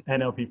idea of this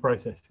NLP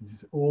process.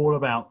 It's all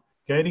about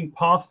getting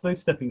past those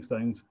stepping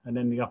stones and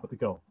ending up at the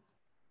goal.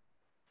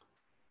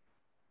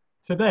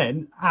 So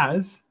then,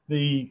 as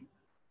the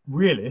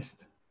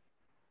realist,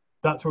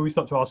 that's where we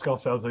start to ask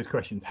ourselves those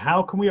questions.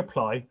 How can we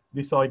apply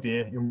this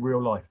idea in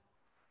real life?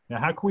 Now,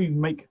 how can we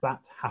make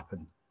that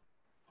happen?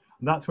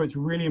 And that's where it's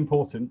really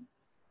important.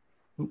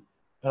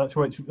 That's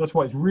why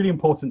it's really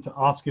important to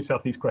ask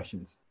yourself these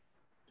questions.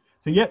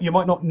 So, yeah, you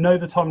might not know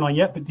the timeline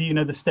yet, but do you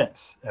know the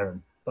steps,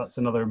 Erin? That's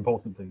another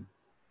important thing.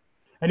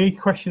 Any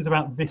questions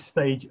about this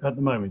stage at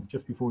the moment,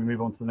 just before we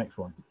move on to the next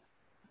one?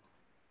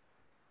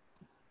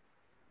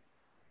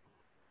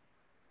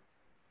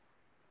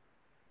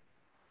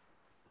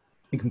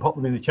 You can pop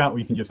them in the chat, or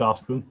you can just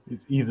ask them.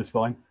 Either's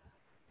fine.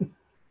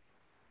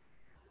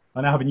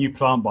 I now have a new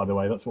plant, by the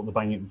way. That's what the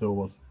banging at the door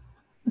was.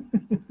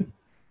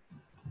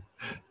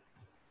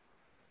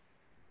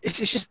 It's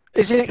just,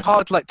 isn't it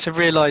hard, like, to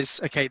realize,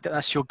 okay,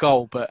 that's your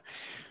goal, but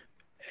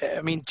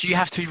I mean, do you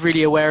have to be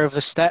really aware of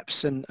the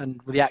steps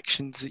and the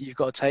actions that you've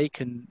got to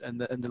take and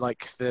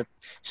the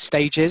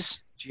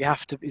stages? Do you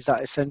have to? Is that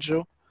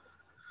essential?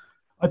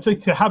 I'd say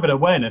to have an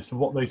awareness of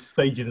what those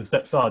stages and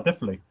steps are,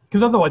 definitely.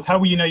 Because otherwise, how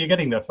will you know you're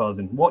getting there,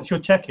 Farzin? What's your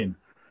check-in?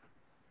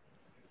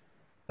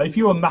 If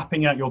you are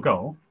mapping out your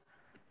goal,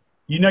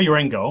 you know your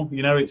end goal.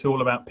 You know it's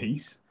all about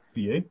peace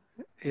for you,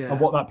 and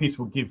what that peace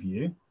will give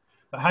you.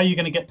 But how are you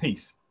going to get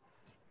peace?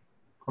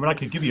 I mean, I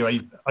could give you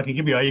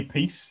a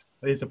piece.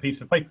 Here's a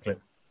piece of paperclip.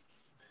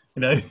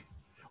 You know,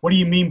 what do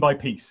you mean by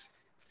peace?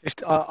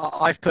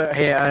 I've put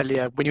here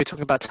earlier, when you were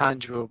talking about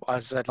tangible, I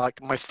said, like,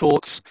 my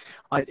thoughts,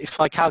 if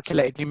I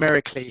calculated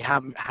numerically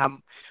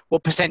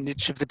what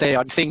percentage of the day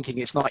I'm thinking,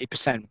 it's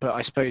 90%, but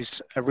I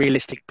suppose a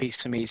realistic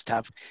piece for me is to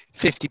have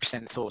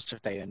 50% thoughts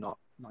of day and not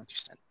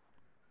 90%.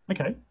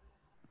 Okay.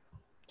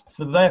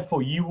 So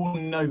therefore, you will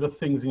know the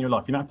things in your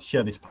life. You don't have to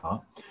share this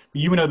part, but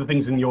you will know the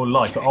things in your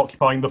life that are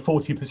occupying the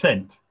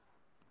 40%.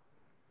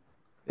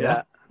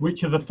 Yeah.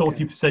 Which of the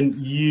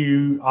 40%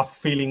 you are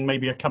feeling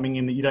maybe are coming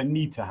in that you don't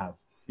need to have,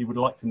 you would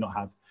like to not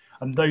have?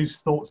 And those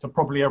thoughts are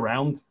probably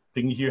around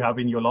things you have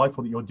in your life,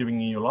 or that you're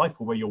doing in your life,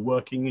 or where you're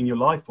working in your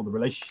life, or the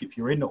relationship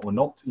you're in or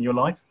not in your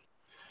life.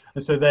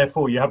 And so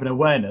therefore you have an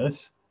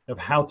awareness of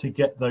how to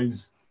get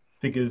those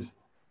figures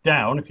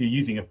down. If you're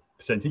using a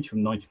percentage from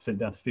 90%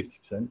 down to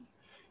 50%,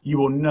 you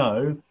will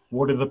know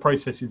what are the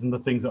processes and the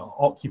things that are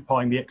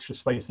occupying the extra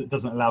space that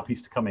doesn't allow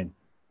peace to come in.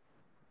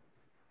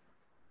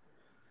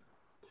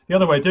 The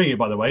other way of doing it,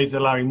 by the way, is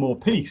allowing more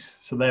peace.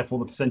 So therefore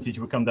the percentage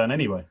will come down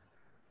anyway,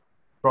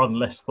 rather than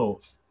less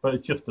thoughts. But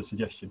it's just a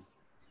suggestion.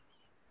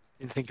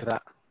 Didn't think of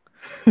that.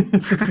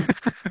 It's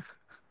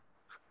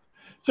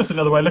just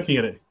another way of looking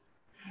at it.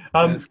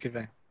 That's good.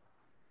 Has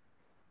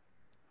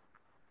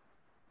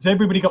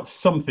everybody got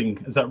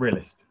something as that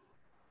realist?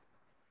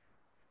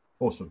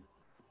 Awesome.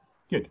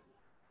 Good.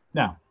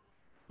 Now,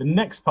 the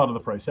next part of the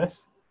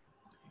process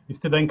is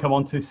to then come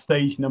on to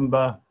stage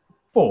number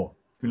 4.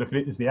 If you look at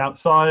it as the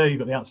outsider, you've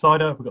got the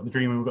outsider, we've got the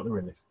dreamer, we've got the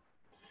realist.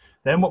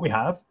 Then what we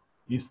have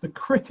is the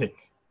critic.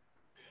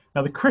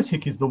 Now, the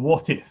critic is the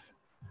what if.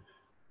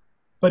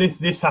 But if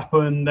this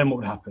happened, then what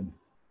would happen?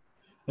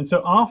 And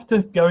so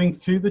after going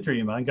through the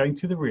dreamer and going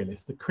to the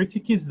realist, the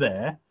critic is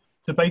there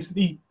to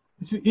basically,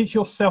 it's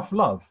your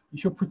self-love.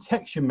 It's your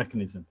protection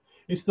mechanism.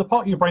 It's the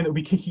part of your brain that will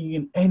be kicking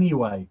in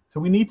anyway. So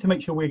we need to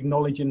make sure we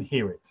acknowledge and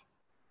hear it.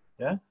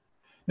 Yeah.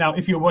 Now,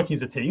 if you're working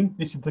as a team,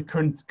 this is the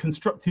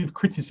constructive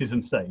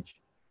criticism stage.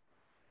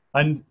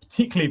 And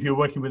particularly if you're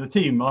working with a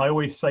team, I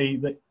always say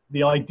that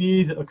the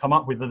ideas that have come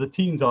up with are the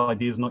team's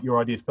ideas, not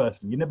your ideas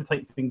personally. You never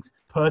take things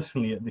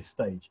personally at this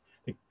stage.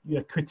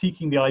 You're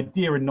critiquing the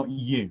idea and not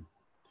you.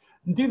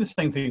 And do the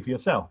same thing for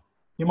yourself.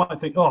 You might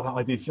think, oh, that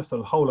idea is just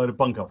a whole load of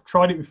bunk. I've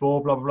tried it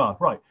before, blah, blah, blah.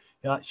 Right,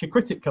 that's your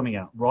critic coming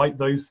out. Write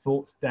those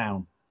thoughts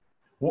down.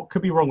 What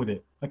could be wrong with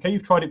it? Okay,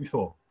 you've tried it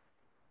before,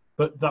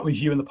 but that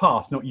was you in the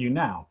past, not you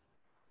now.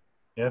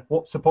 Yeah.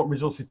 What support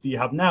resources do you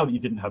have now that you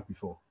didn't have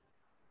before?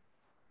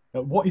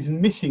 What is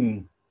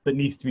missing that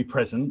needs to be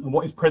present, and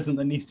what is present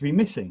that needs to be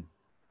missing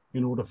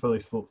in order for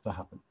those thoughts to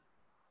happen?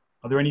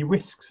 Are there any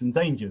risks and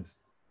dangers?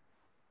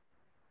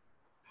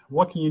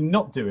 Why can you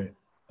not do it?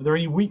 Are there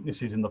any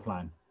weaknesses in the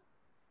plan?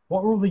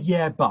 What are all the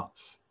yeah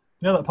buts?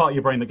 You know that part of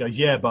your brain that goes,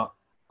 yeah, but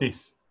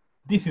this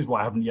is why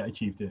I haven't yet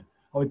achieved it.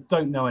 Oh, I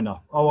don't know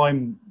enough. Oh,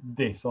 I'm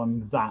this,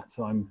 I'm that,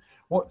 I'm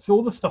what's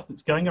all the stuff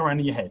that's going around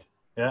in your head.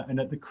 Yeah.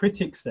 And at the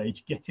critic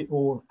stage, get it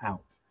all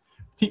out,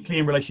 particularly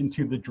in relation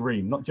to the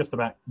dream, not just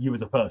about you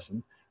as a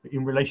person, but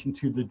in relation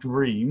to the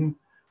dream.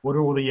 What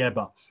are all the yeah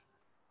buts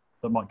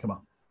that might come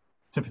up?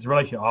 So if it's a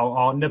relationship,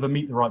 I'll never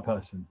meet the right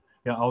person.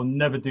 Yeah, I'll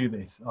never do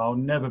this. I'll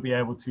never be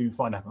able to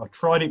find out. I've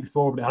tried it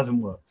before, but it hasn't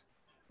worked.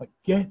 Like,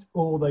 get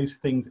all those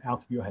things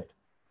out of your head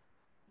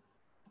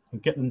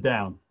and get them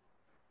down.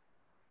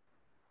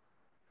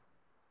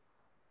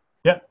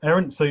 Yeah,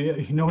 Aaron, so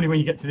normally when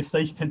you get to this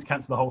stage, you tend to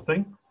cancel the whole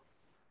thing.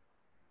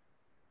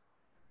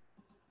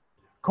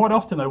 Quite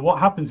often, though, what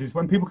happens is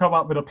when people come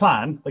up with a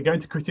plan, they go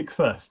into critic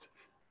first.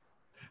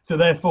 So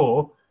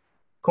therefore,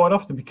 quite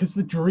often, because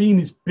the dream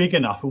is big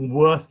enough and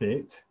worth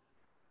it,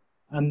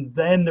 and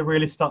then the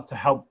realist starts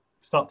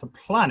to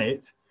plan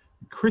it,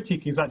 the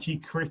critic is actually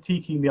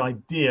critiquing the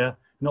idea,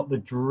 not the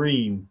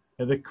dream.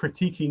 They're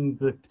critiquing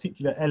the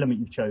particular element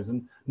you've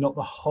chosen, not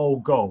the whole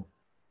goal.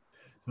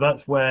 So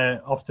that's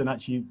where often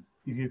actually,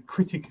 if your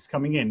critic is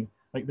coming in,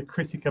 like the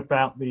critic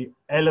about the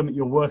element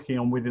you're working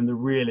on within the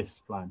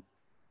realist plan.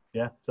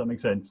 Yeah, does that make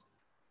sense?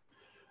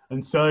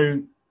 And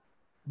so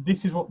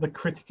this is what the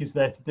critic is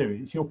there to do.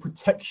 It's your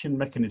protection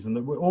mechanism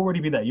that will already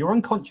be there. Your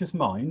unconscious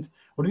mind,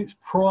 one of its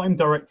prime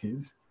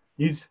directives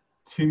is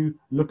to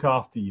look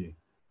after you.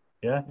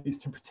 Yeah, it's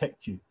to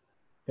protect you.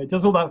 It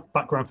does all that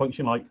background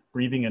function like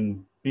breathing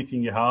and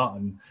beating your heart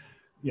and,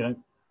 you know,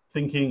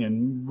 thinking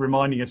and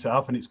reminding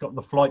yourself. And it's got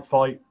the flight,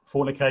 fight,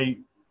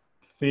 fornicate,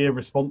 fear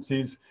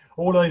responses,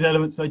 all those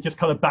elements. They're just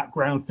kind of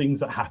background things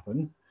that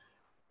happen.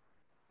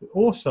 But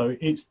also,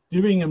 it's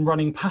doing and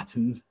running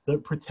patterns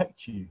that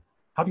protect you.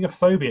 Having a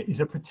phobia is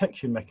a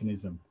protection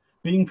mechanism.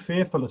 Being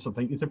fearful of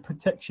something is a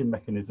protection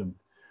mechanism.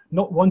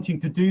 Not wanting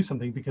to do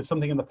something because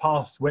something in the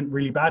past went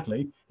really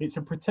badly, it's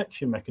a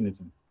protection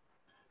mechanism.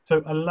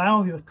 So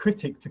allow the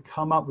critic to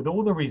come up with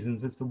all the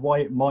reasons as to why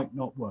it might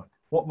not work.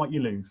 What might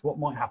you lose? What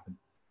might happen?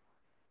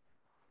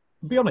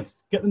 Be honest,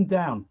 get them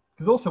down.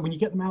 Because also when you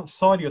get them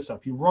outside of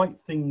yourself, you write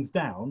things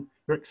down,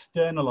 you're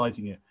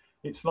externalizing it.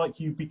 It's like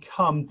you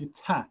become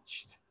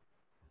detached.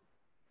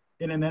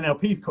 In an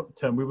NLP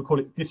term, we would call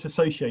it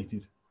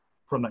disassociated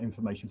from that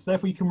information. So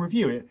therefore you can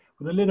review it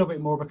with a little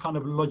bit more of a kind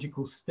of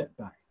logical step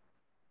back.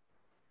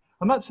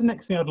 And that's the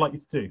next thing I'd like you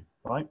to do,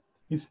 right?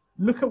 Is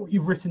look at what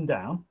you've written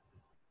down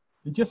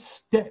and just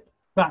step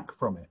back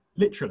from it.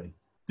 Literally,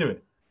 do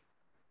it.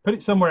 Put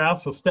it somewhere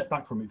else or step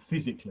back from it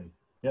physically.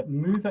 Yeah,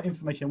 move that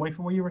information away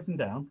from where you've written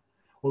down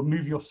or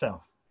move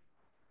yourself.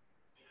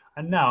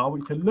 And now I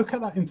want you to look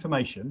at that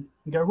information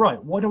and go,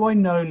 right, what do I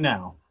know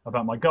now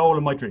about my goal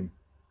and my dream?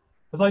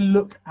 As I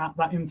look at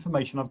that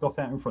information I've got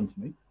out in front of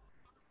me,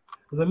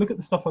 as I look at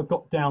the stuff I've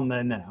got down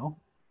there now,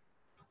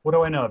 What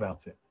do I know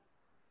about it?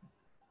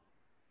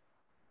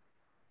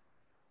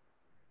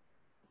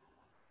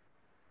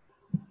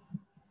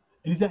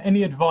 And is there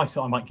any advice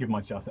that I might give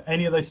myself at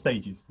any of those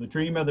stages, the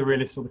dreamer, the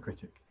realist, or the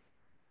critic?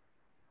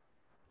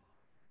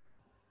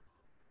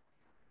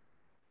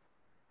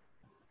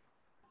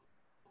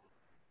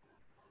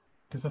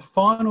 Because the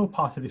final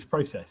part of this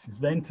process is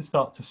then to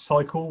start to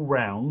cycle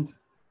round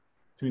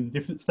between the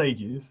different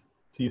stages,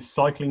 so you're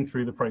cycling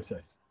through the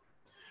process.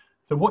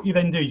 So what you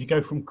then do is you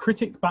go from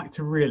critic back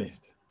to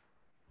realist.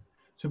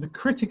 So the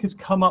critic has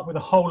come up with a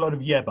whole lot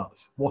of yeah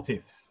buts, what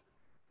ifs.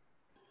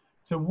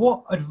 So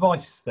what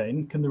advice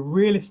then can the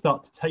realist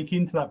start to take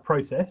into that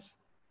process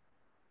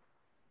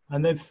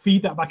and then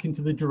feed that back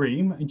into the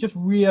dream and just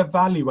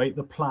reevaluate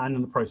the plan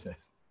and the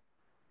process?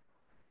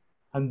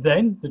 And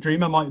then the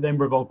dreamer might then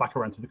revolve back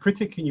around to the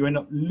critic, and you end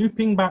up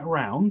looping back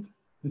round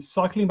and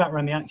cycling back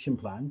around the action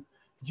plan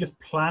to just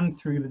plan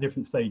through the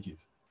different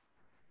stages.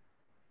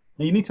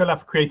 Now you need to allow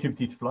for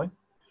creativity to flow,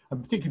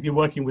 and particularly if you're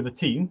working with a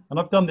team, and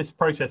I've done this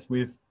process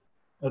with,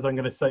 as I'm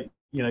going to say,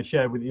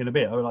 share with you in a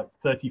bit, like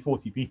 30,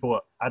 40 people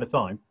at a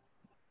time.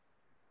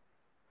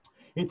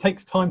 It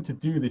takes time to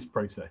do this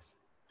process.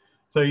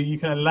 So you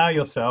can allow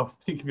yourself,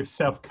 particularly if you're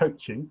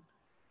self-coaching,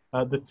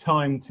 the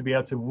time to be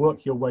able to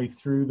work your way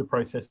through the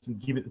process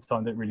and give it the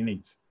time that it really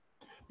needs.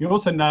 You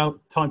also now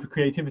time for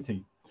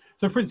creativity.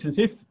 So for instance,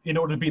 if in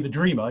order to be the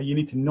dreamer, you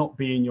need to not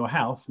be in your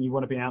house and you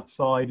want to be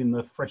outside in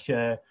the fresh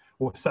air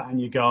or sat in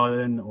your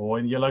garden or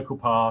in your local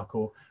park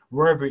or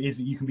wherever it is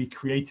that you can be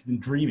creative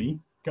and dreamy,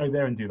 go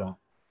there and do that.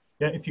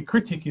 Yeah, if your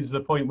critic is the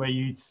point where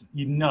you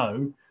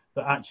know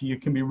that actually you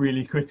can be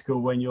really critical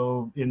when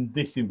you're in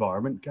this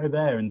environment, go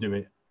there and do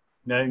it.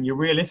 And your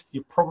realist,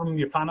 your problem,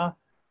 your planner,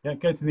 yeah,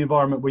 go to the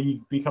environment where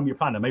you become your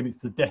planner. Maybe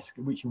it's the desk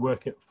at which you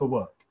work at for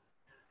work.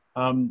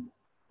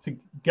 So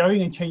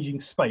going and changing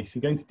space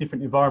and going to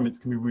different environments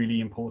can be really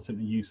important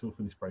and useful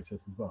for this process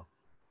as well.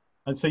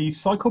 And so you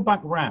cycle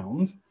back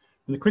round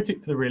from the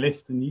critic to the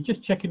realist, and you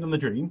just check in on the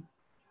dream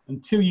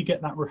until you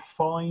get that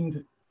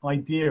refined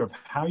idea of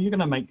how you're going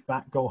to make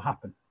that goal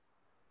happen.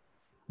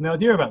 And the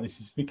idea about this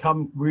is to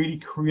become really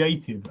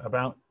creative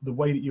about the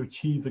way that you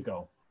achieve the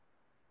goal.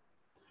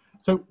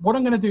 So what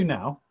I'm going to do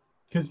now,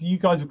 because you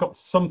guys have got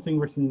something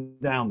written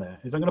down there,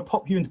 is I'm going to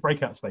pop you into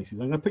breakout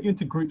spaces. I'm going to put you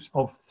into groups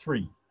of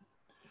 3.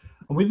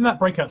 And within that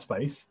breakout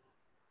space,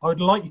 I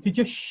would like you to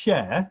just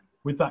share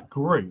with that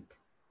group,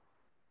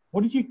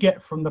 what did you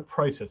get from the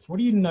process? What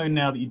do you know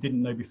now that you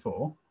didn't know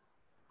before?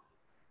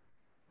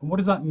 And what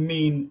does that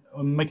mean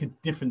and make a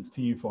difference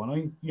to you for?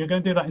 And you're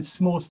going to do that in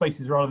small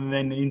spaces rather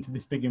than into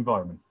this big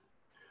environment.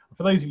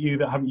 For those of you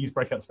that haven't used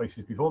breakout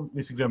spaces before,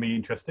 this is going to be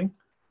interesting.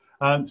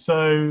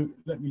 So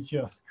let me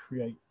just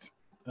create,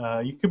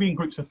 you could be in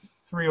groups of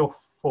 3 or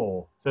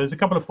 4. So there's a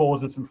couple of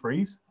 4s and some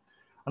 3s.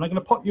 And I'm going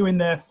to pop you in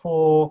there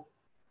for,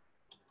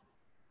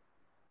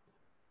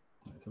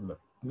 let's have a look.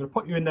 I'm going to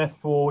put you in there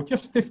for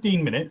just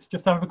 15 minutes,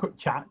 just to have a quick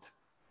chat.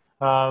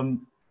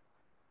 I'm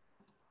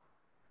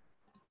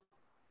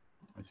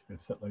just going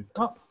to set those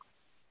up.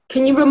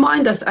 Can you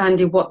remind us,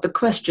 Andy, what the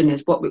question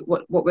is, what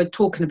we're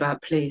talking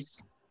about,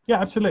 please? Yeah,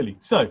 absolutely.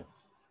 So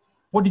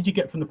what did you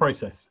get from the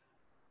process?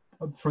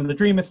 From the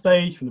dreamer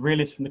stage, from the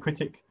realist, from the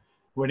critic,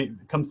 when it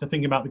comes to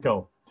thinking about the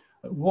goal?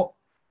 What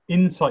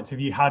insights have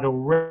you had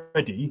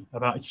already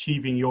about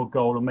achieving your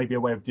goal or maybe a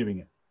way of doing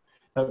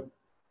it?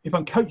 If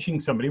I'm coaching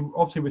somebody,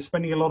 obviously we're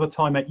spending a lot of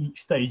time at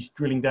each stage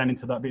drilling down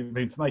into that bit of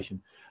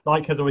information.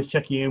 Like as I was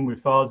checking in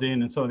with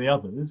Farzin and some of the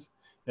others,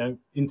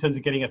 in terms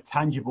of getting a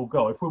tangible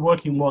goal. If we're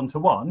working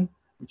one-to-one,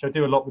 which I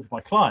do a lot with my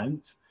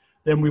clients,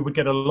 then we would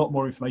get a lot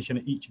more information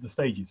at each of the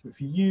stages. But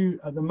for you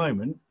at the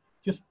moment,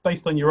 just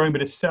based on your own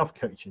bit of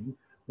self-coaching,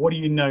 what do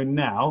you know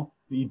now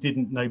that you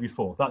didn't know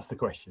before? That's the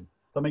question.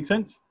 Does that make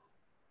sense?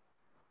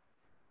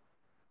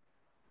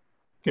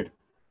 Good.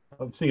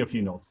 I'm seeing a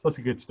few nods. That's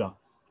a good start.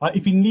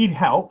 If you need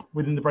help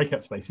within the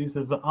breakout spaces,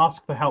 there's an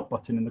ask for help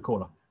button in the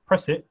corner.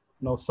 Press it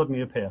and I'll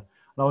suddenly appear. And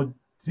I'll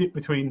zip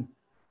between.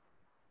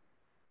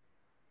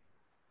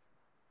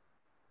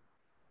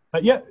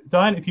 Yeah,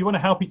 Diane, if you want to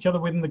help each other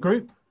within the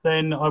group,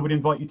 then I would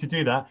invite you to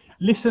do that.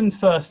 Listen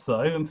first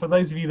though, and for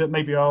those of you that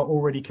maybe are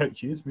already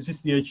coaches,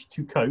 resist the urge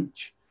to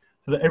coach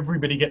so that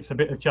everybody gets a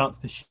bit of chance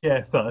to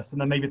share first.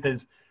 And then maybe if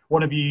there's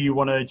one of you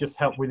want to just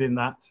help within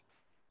that,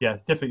 yeah,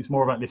 definitely it's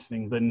more about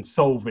listening than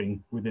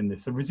solving within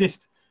this. So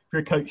resist. If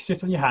you're a coach,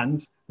 sit on your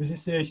hands,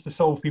 resist the urge to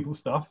solve people's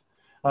stuff,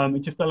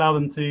 and just allow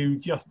them to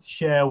just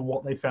share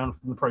what they found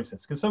from the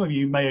process. Because some of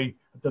you may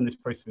have done this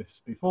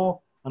process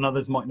before and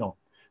others might not.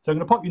 So I'm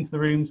going to pop you into the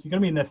rooms. You're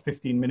going to be in there for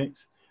 15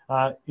 minutes.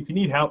 If you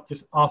need help,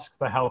 just ask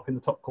for help in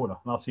the top corner,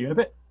 and I'll see you in a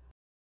bit.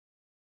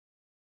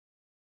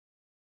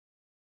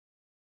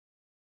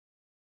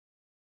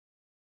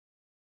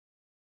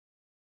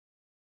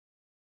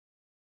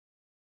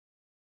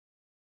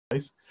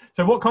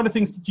 So what kind of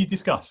things did you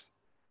discuss?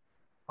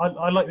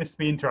 I like this to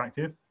be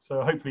interactive,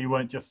 so hopefully you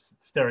weren't just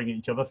staring at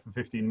each other for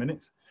 15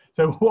 minutes.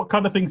 So what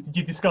kind of things did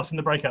you discuss in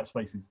the breakout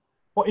spaces?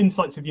 What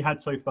insights have you had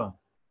so far?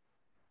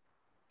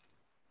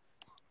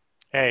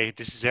 Hey,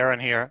 this is Aaron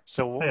here.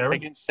 So Hey, Aaron. I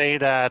can say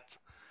that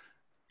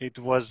it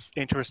was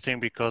interesting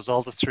because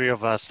all the three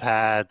of us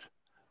had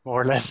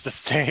more or less the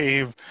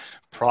same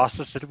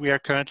process that we are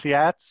currently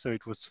at. So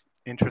it was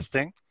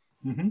interesting,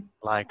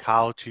 like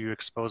how to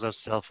expose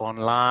ourselves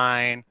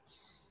online,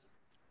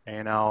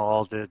 you know,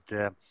 all the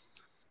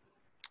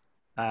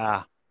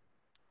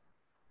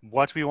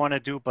what we want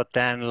to do, but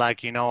then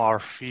like, you know, our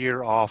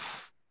fear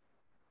of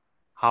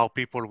how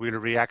people will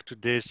react to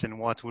this and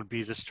what will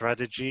be the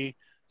strategy.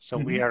 So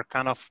we are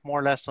kind of more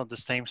or less on the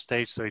same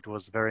stage. So it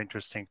was very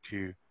interesting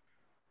to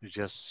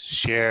just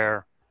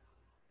share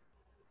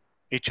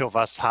each of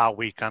us how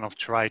we kind of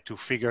try to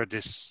figure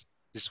this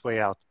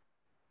way out.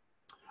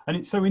 And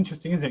it's so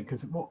interesting, isn't it?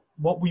 Because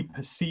what we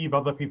perceive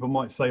other people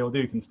might say or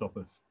do can stop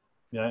us.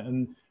 Yeah,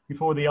 and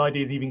before the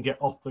ideas even get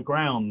off the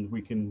ground,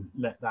 we can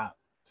let that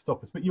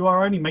stop us. But you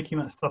are only making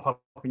that stuff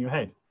up in your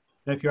head.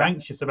 Now, if you're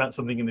anxious about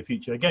something in the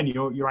future, again,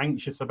 you're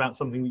anxious about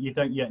something that you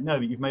don't yet know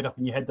that you've made up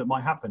in your head that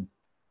might happen.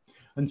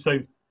 And so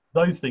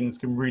those things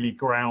can really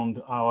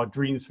ground our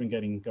dreams from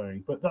getting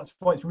going. But that's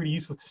why it's really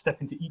useful to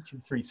step into each of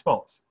the three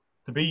spots,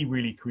 to be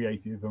really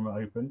creative and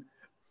open,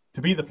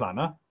 to be the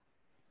planner,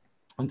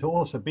 and to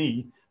also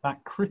be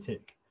that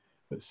critic.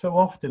 But so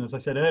often, as I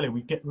said earlier,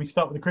 we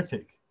start with the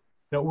critic,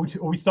 or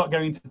we start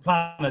going into the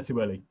planner too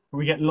early, and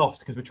we get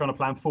lost because we're trying to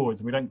plan forwards,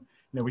 and we don't,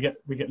 you know,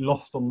 we get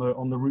lost on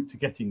the route to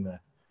getting there.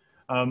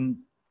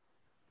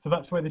 So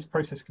that's where this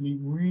process can be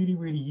really,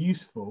 really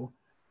useful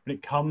when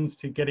it comes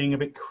to getting a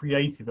bit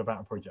creative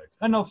about a project.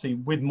 And obviously,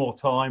 with more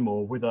time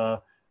or with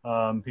a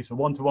piece of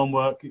one-to-one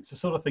work, it's the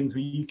sort of things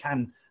where you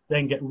can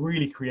then get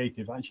really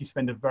creative, actually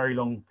spend a very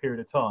long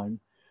period of time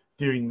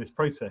doing this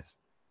process.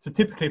 So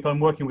typically, if I'm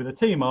working with a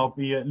team, I'll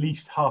be at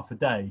least half a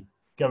day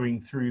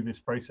going through this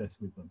process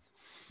with them.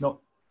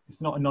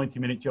 It's not a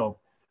 90-minute job.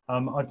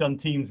 I've done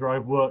teams where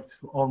I've worked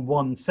on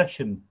one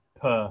session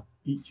per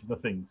each of the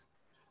things.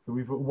 So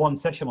we've got one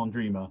session on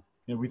Dreamer.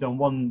 You know, we've done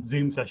one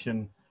Zoom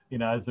session, you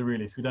know, as the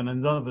realist. We've done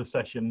another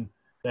session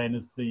then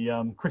as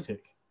the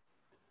critic.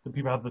 So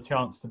people have the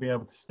chance to be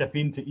able to step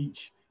into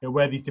each, you know,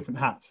 wear these different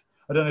hats.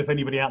 I don't know if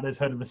anybody out there's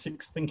heard of the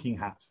 6 thinking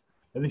hats.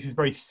 And this is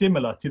very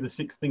similar to the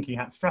 6 thinking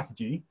hat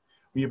strategy,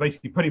 where you're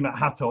basically putting that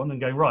hat on and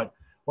going, right,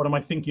 what am I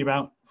thinking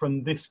about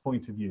from this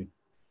point of view?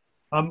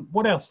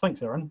 What else?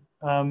 Thanks, Aaron.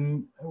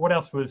 What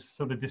else was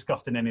sort of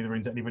discussed in any of the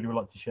rooms that anybody would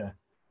like to share?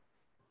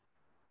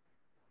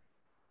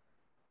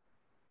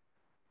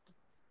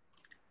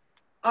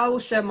 I will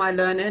share my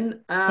learning.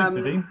 Thanks,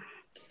 Nadine.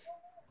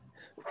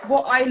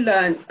 What I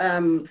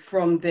learned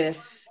from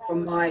this,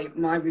 from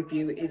my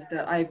review, is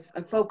that I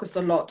focused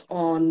a lot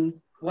on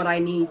what I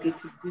needed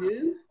to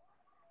do,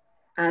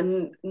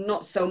 and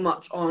not so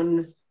much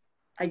on,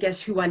 I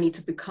guess, who I need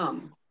to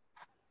become.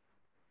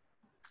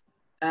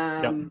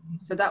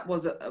 So that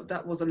was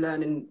a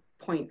learning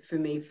point for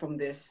me from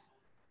this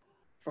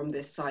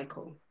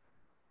cycle.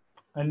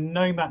 And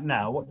knowing that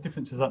now, what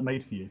difference has that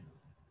made for you?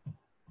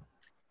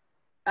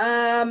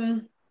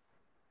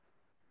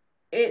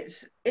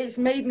 It's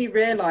made me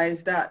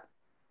realize that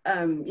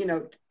you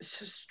know,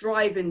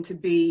 striving to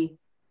be,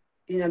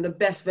 you know, the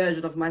best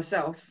version of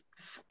myself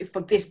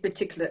for this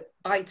particular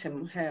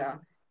item here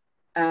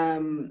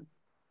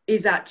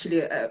is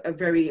actually a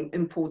very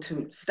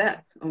important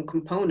step and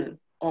component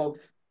of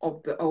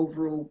the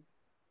overall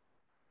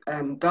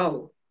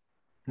goal.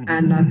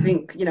 And I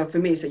think, you know, for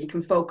me, so you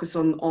can focus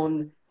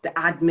on the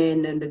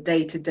admin and the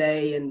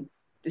day-to-day and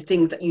the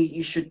things that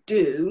you should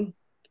do,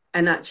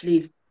 and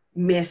actually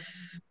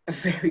miss a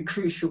very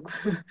crucial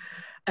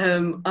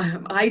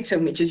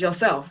item, which is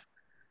yourself.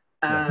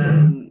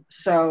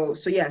 So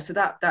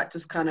that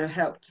just kind of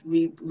helped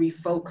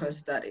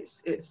refocus that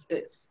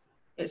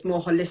it's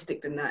more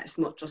holistic than that. It's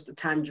not just the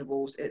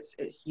tangibles,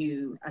 it's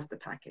you as the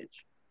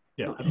package.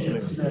 Yeah,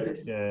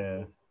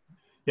 absolutely.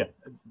 Yeah.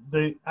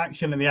 The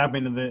action and the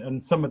admin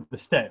and some of the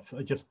steps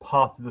are just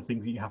part of the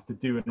things that you have to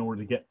do in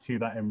order to get to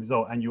that end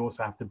result. And you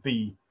also have to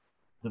be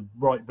the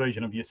right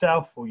version of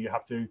yourself, or you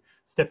have to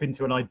step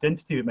into an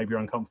identity that maybe you're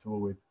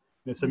uncomfortable with.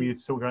 You know, some of you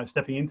talk about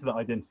stepping into that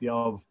identity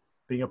of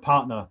being a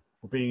partner,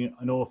 or being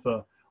an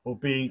author, or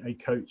being a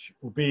coach,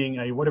 or being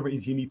a whatever it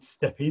is you need to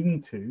step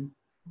into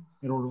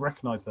in order to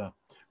recognize that.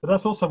 But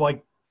that's also why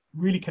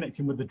really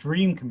connecting with the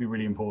dream can be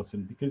really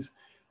important, because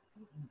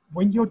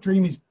when your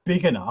dream is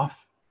big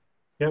enough,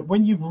 you know,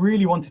 when you've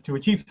really wanted to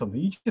achieve something,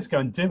 you just go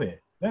and do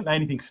it. Don't let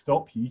anything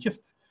stop you. You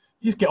just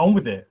get on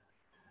with it.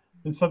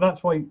 And so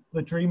that's why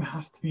the dream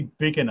has to be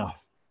big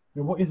enough.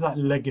 You know, what is that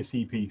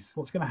legacy piece?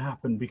 What's going to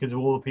happen because of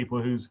all the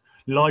people whose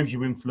lives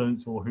you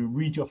influence, or who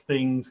read your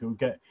things, who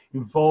get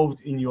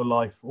involved in your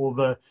life, or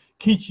the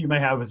kids you may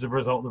have as a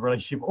result of the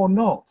relationship or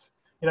not?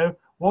 You know,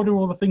 what are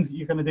all the things that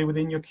you're going to do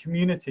within your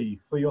community,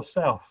 for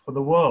yourself, for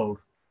the world,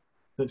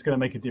 that's going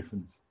to make a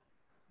difference?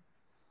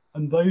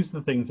 And those are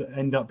the things that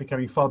end up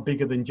becoming far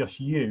bigger than just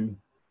you,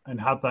 and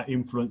have that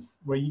influence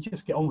where you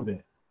just get on with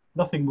it.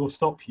 Nothing will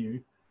stop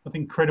you.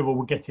 Nothing credible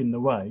will get in the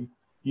way.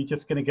 You're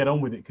just going to get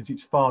on with it because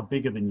it's far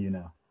bigger than you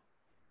now.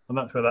 And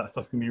that's where that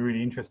stuff can be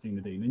really interesting,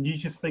 Nadine. And you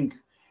just think,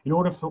 in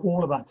order for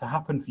all of that to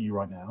happen for you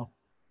right now,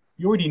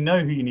 You already know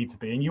who you need to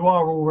be, and you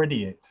are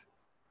already it.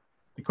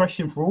 The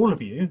question for all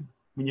of you,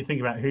 when you think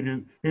about who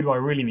do I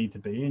really need to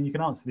be, and you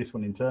can answer this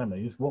one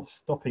internally, is what's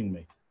stopping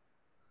me?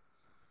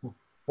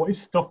 What is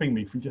stopping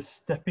me from just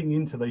stepping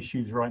into those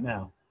shoes right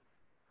now?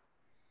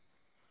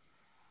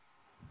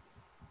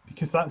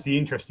 Because that's the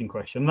interesting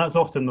question. And that's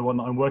often the one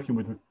that I'm working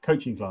with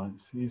coaching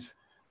clients, is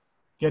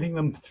getting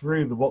them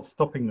through the what's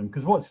stopping them.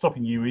 Because what's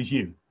stopping you is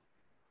you.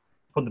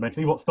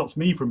 Fundamentally, what stops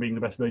me from being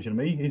the best version of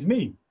me is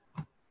me.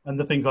 And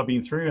the things I've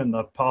been through and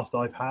the past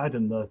I've had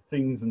and the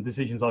things and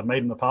decisions I've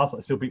made in the past that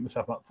I still beat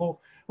myself up for,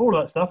 all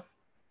of that stuff.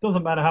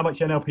 Doesn't matter how much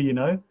NLP you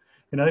know,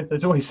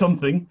 there's always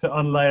something to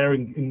unlayer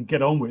and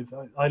get on with.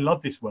 I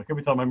love this work.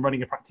 Every time I'm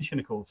running a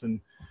practitioner course, and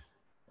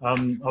I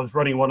was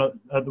running one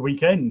at the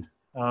weekend.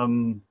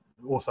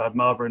 Also had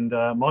Marva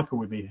and Michael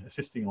with me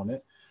assisting on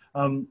it.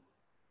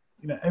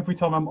 Every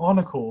time I'm on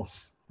a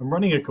course, I'm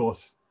running a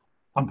course,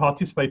 I'm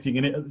participating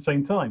in it at the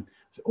same time.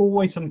 It's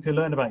always something to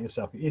learn about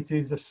yourself. It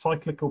is a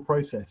cyclical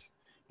process.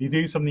 You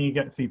do something, you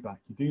get feedback.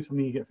 You do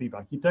something, you get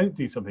feedback. You don't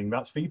do something,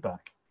 that's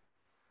feedback.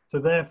 So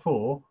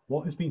therefore,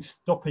 what has been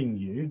stopping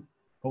you,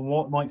 or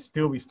what might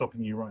still be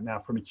stopping you right now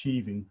from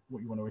achieving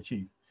what you want to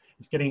achieve?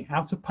 It's getting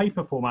out of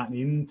paper format and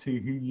into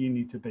who you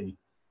need to be.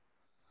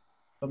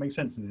 Does that make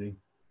sense, Nadine?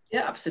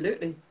 Yeah,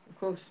 absolutely. Of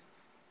course.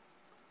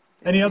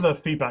 Any other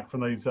feedback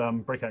from those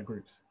breakout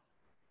groups?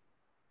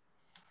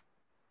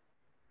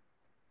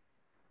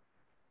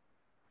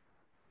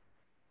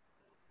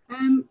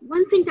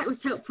 One thing that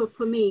was helpful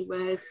for me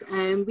was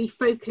we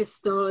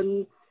focused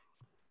on,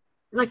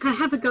 like, I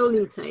have a goal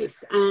in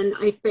place, and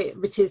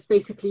which is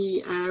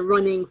basically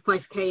running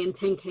 5K and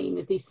 10K in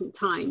a decent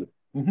time.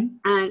 Mm-hmm.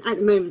 And at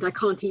the moment, I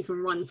can't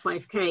even run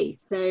 5K.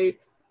 So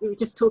we were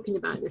just talking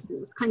about this, and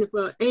it was kind of,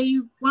 well,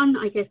 one,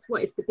 I guess,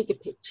 what is the bigger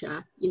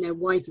picture?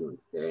 Why do you want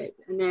to do it?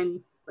 And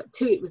then, but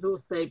two, it was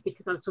also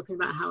because I was talking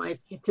about how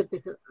I've hit a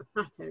bit of a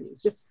plateau, and it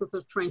was just sort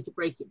of trying to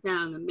break it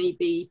down. And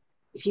maybe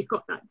if you've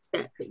got that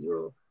step that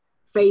you're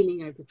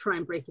failing over, try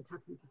and break it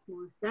up into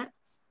smaller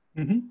steps.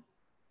 Mm-hmm.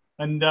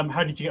 And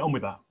how did you get on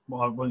with that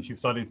once you've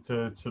started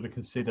to sort of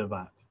consider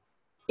that?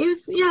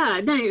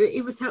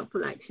 It was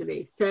helpful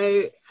actually.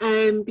 So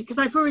because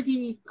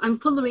I'm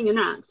following an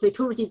app, so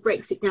it already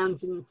breaks it down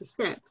into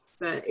steps,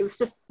 but it was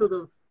just sort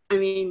of,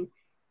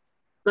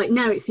 like,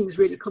 now it seems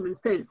really common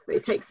sense, but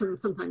it takes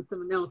sometimes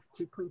someone else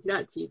to point it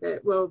out to you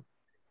that, well,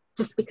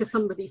 just because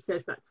somebody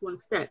says that's one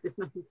step, there's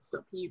nothing to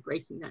stop you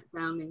breaking that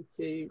down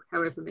into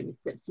however many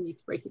steps you need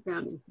to break it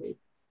down into.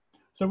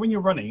 So when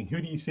you're running, who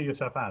do you see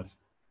yourself as?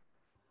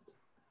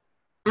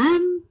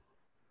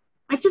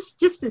 I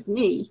just as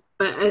me,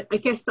 but I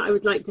guess I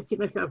would like to see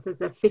myself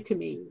as a fitter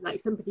me,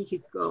 like somebody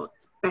who's got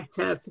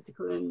better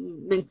physical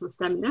and mental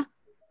stamina.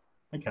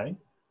 Okay.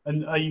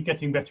 And are you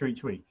getting better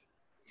each week?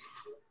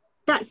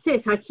 That's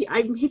it.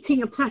 I'm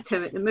hitting a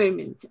plateau at the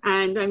moment,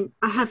 and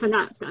I have an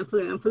app that I'm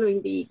following. I'm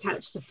following the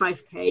Couch to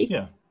 5K.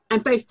 Yeah.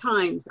 And both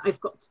times I've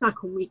got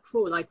stuck on week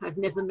 4. Like, I've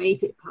never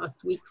made it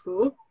past week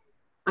 4.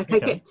 Like,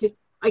 okay.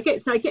 I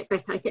get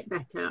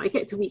better. I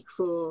get to week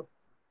 4,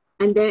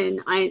 and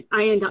then I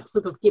end up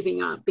sort of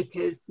giving up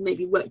because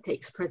maybe work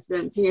takes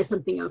precedence.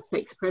 Something else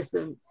takes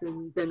precedence,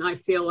 and then I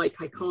feel like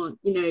I can't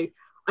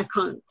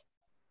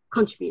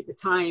contribute the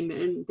time,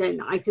 and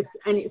then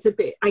it's a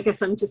bit, I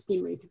guess I'm just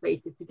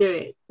demotivated to do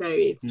it. So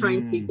it's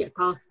trying to get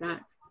past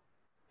that.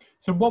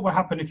 So what will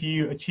happen if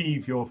you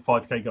achieve your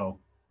 5K goal?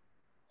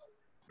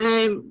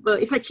 Well,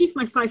 if I achieve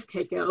my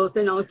 5K goal,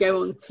 then I'll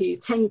go on to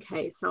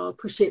 10K, so I'll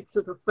push it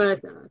sort of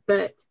further.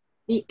 But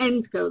the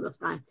end goal of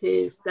that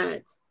is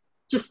that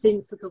just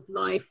in sort of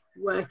life,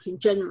 work in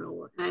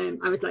general,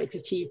 I would like to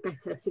achieve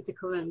better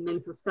physical and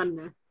mental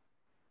stamina.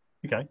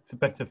 Okay, so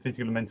better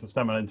physical and mental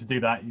stamina. And to do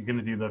that, you're going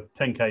to do the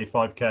 10K,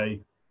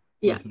 5K,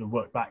 yeah, and sort of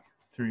work back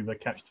through the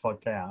Catch to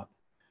 5K app.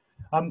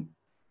 And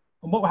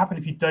what will happen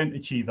if you don't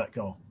achieve that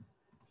goal?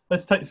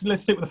 Let's stick with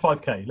the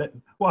 5K.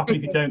 What happens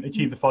if you don't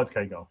achieve the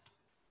 5K goal?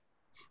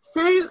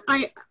 So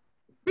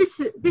this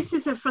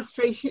is a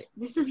frustration.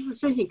 This is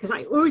frustrating because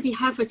I already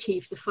have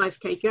achieved the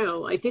 5K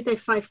goal. I did a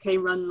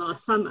 5K run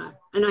last summer,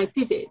 and I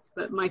did it,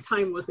 but my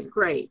time wasn't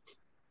great.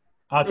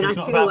 So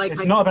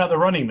it's not about the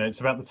running, though. It's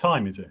about the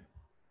time, is it?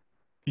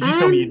 Because you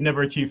told me you'd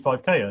never achieved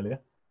 5K earlier.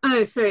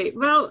 Oh, sorry.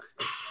 Well,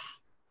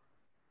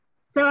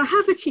 so I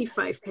have achieved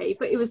 5K,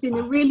 but it was in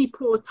a really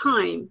poor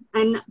time.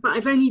 But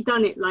I've only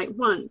done it like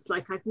once.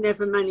 Like, I've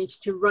never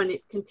managed to run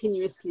it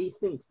continuously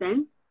since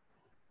then.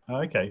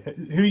 Okay.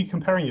 Who are you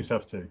comparing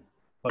yourself to?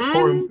 Like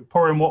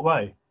poor in what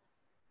way?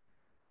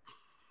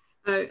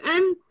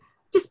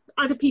 Just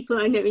other people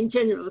I know in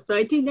general. So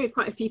I do know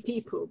quite a few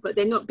people, but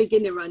they're not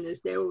beginner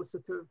runners. They're all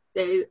sort of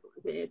they're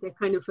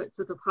kind of at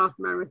sort of half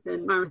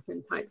marathon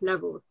type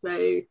level.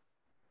 So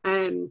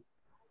I'm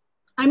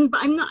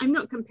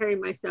not comparing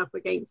myself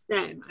against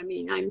them. I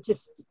mean, I'm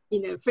just,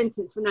 for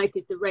instance, when I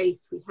did the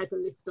race, we had a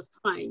list of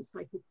times. So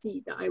I could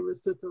see that I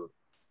was sort of,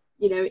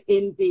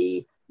 in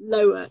the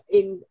lower,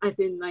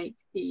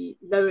 the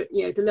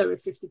lower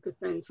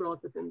 50%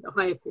 rather than the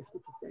higher 50%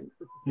 sort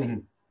of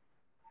thing.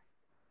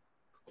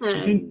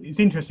 It's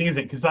interesting,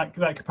 isn't it? Because that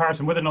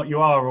comparison, whether or not you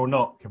are or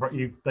not,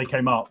 they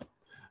came up.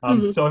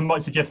 So I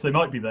might suggest they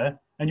might be there.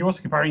 And you're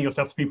also comparing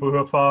yourself to people who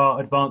are far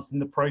advanced in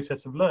the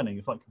process of learning.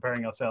 It's like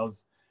comparing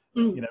ourselves,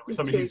 with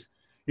somebody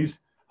who's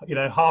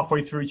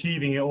halfway through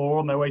achieving it or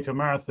on their way to a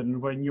marathon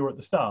when you're at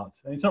the start.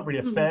 And it's not really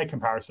a fair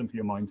comparison for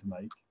your mind to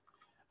make.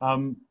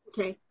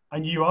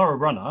 And you are a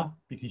runner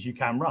because you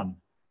can run.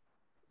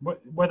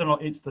 Whether or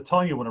not it's the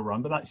time you want to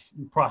run, but that's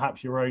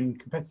perhaps your own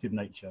competitive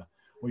nature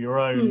or your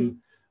own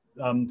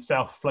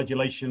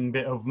self-flagellation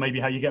bit of maybe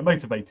how you get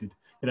motivated.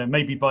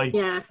 Maybe by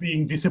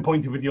being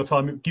disappointed with your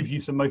time, it gives you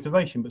some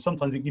motivation, but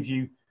sometimes it gives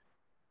you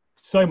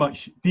so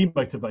much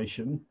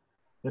demotivation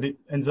that it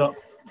ends up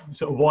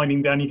sort of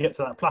winding down. You get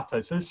to that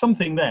plateau. So there's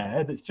something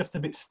there that's just a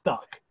bit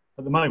stuck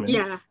at the moment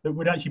that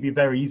would actually be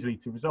very easily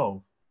to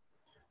resolve.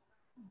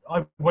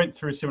 I went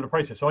through a similar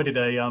process. So I did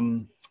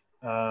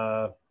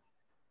a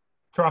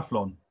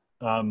triathlon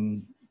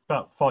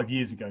about 5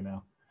 years ago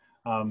now.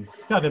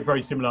 I did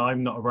very similar.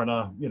 I'm not a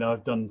runner.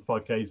 I've done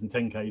 5Ks and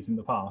 10Ks in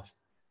the past.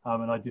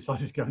 And I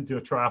decided to go and do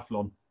a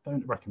triathlon.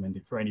 Don't recommend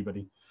it for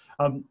anybody.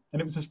 And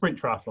it was a sprint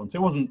triathlon. So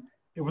it wasn't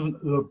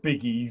the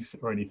biggies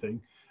or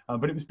anything,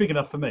 but it was big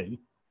enough for me.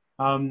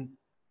 And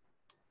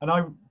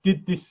I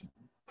did this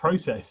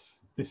process,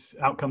 this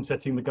outcome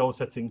setting, the goal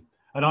setting.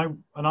 And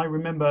I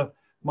remember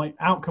my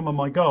outcome and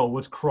my goal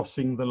was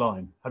crossing the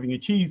line, having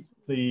achieved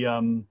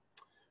the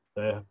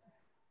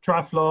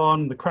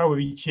triathlon. The crowd would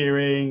be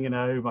cheering,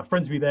 my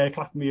friends would be there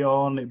clapping me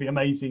on. It'd be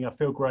amazing. I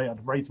feel great.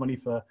 I'd raise money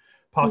for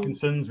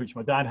Parkinson's, which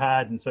my dad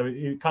had, and so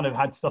it kind of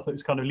had stuff that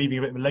was kind of leaving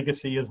a bit of a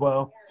legacy as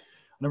well.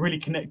 And I really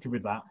connected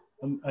with that.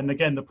 And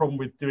again, the problem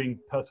with doing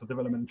personal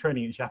development and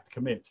training is you have to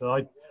commit. So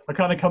I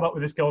kind of come up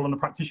with this goal on a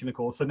practitioner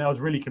course. So now I was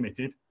really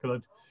committed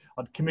because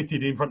I'd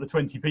committed in front of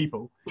 20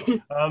 people.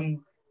 So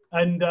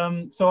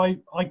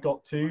I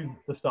got to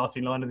the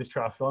starting line of this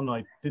triathlon.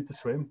 I did the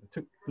swim. It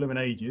took blooming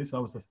ages. I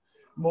was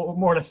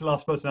more or less the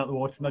last person out of the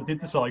water, and I did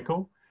the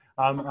cycle.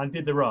 I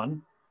did the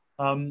run.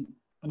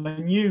 And I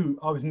knew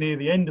I was near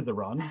the end of the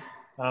run,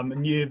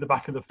 near the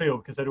back of the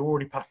field, because they'd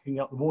already packing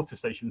up the water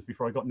stations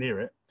before I got near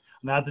it.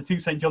 And I had the 2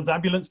 St. John's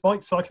ambulance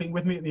bikes cycling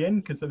with me at the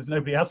end because there was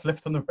nobody else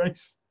left on the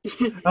race.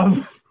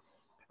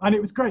 And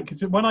it was great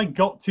because when I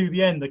got to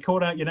the end, they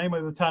called out your name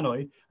over the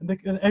tannoy,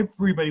 and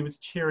everybody was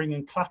cheering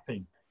and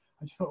clapping.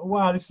 I just thought,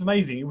 wow, this is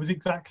amazing. It was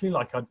exactly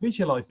like I'd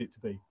visualized it to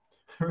be.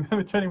 I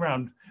remember turning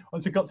around,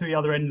 once I got to the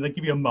other end, they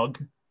give you a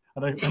mug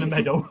and a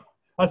medal.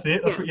 That's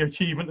it. That's what your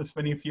achievement of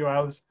spending a few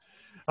hours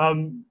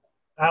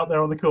out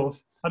there on the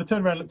course. And I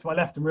turned around, looked to my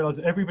left, and realised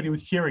that everybody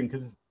was cheering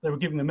because they were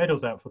giving the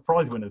medals out for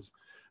prize winners.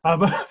 I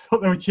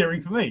thought they were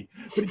cheering for me,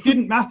 but it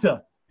didn't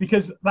matter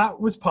because that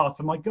was part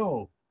of my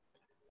goal.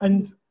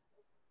 And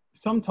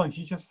sometimes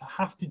you just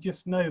have to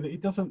just know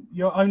that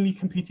you're only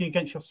competing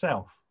against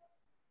yourself.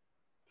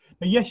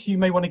 Now, yes, you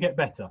may want to get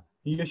better.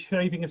 You're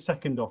shaving a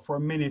second off or a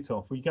minute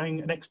off, or you're going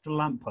an extra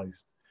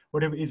lamppost,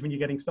 whatever it is when you're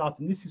getting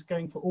started. And this is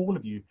going for all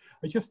of you.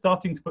 It's just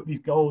starting to put these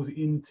goals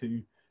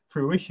into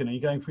fruition and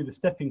you're going through the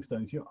stepping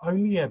stones. You're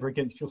only ever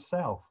against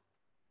yourself.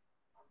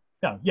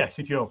 Now, yes,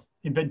 if you're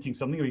inventing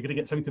something or you're going to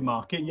get something to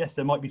market, yes,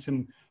 there might be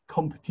some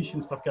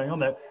competition stuff going on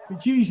there,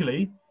 but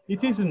usually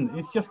it isn't.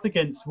 It's just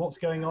against what's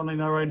going on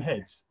in our own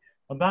heads.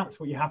 And that's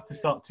what you have to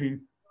start to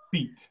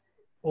beat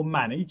or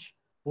manage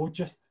or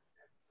just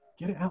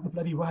get it out the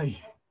bloody way.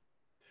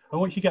 And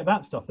once you get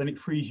that stuff, then it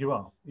frees you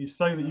up. It's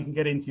so that you can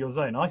get into your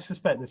zone. I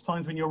suspect there's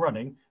times when you're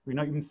running, you're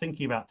not even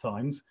thinking about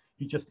times,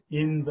 you're just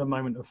in the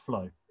moment of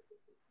flow.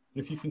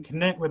 If you can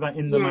connect with that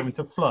in the moment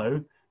of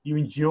flow, you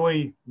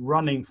enjoy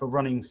running for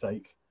running's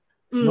sake,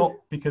 not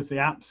because the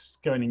app's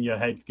going in your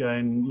head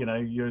going,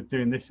 you're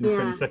doing this in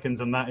 20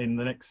 seconds and that in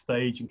the next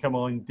stage and come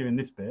on doing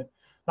this bit.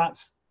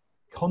 That's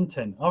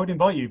content. I would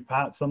invite you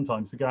perhaps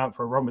sometimes to go out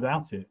for a run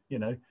without it,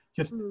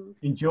 just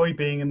enjoy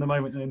being in the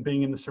moment and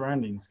being in the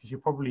surroundings, because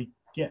you'll probably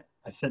get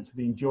a sense of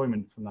the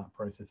enjoyment from that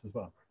process as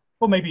well.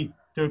 Or maybe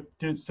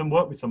do some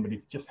work with somebody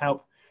to just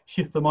help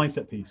shift the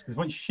mindset piece, because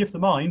once you shift the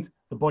mind,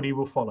 the body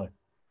will follow.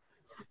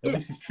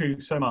 This is true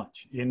so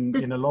much in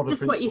a lot of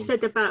just principles. What you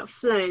said about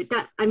flow,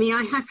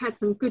 I have had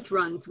some good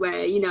runs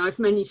where I've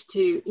managed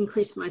to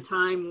increase my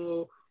time,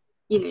 or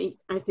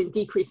as in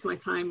decrease my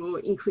time or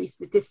increase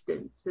the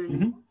distance,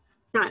 and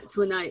that's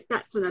when I've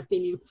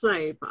been in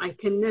flow. But I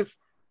can never,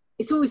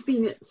 it's always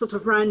been sort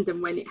of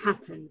random when it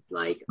happens.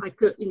 Like I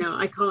could,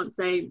 I can't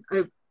say,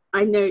 oh,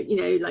 I know,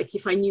 like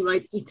if I knew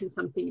I'd eaten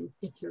something in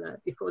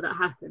particular before that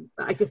happened,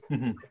 but I just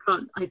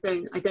I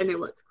don't know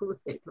what's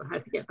caused it or how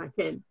to get back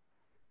in.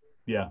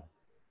 Yeah,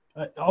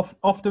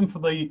 often for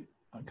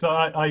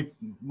because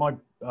one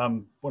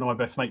of my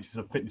best mates is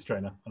a fitness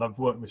trainer, and I've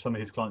worked with some of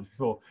his clients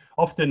before.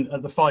 Often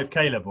at the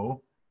 5K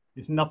level,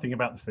 it's nothing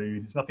about the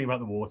food, it's nothing about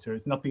the water,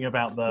 it's nothing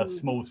about the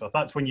small stuff.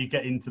 That's when you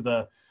get into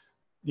the,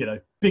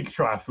 big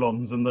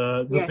triathlons and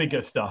the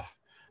bigger stuff.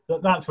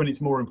 That's when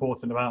it's more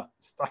important about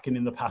stacking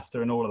in the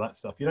pasta and all of that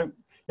stuff. You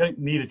don't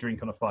need a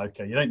drink on a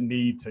 5K. You don't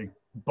need to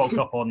bulk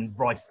up on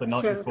rice the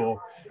night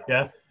before.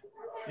 Yeah.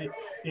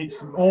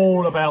 It's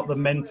all about the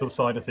mental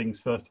side of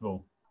things, first of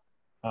all.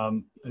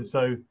 And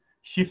so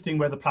shifting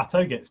where the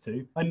plateau gets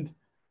to, and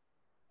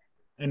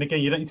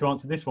again, you don't need to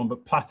answer this one,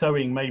 but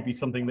plateauing may be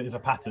something that is a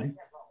pattern,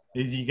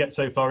 is you get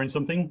so far in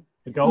something,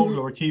 a goal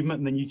or achievement,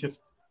 and then you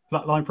just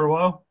flatline for a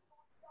while.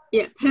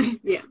 Yeah.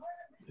 Yeah.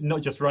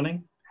 Not just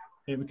running.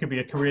 It could be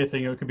a career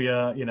thing, or it could be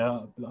a, you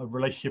know, a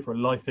relationship or a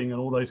life thing,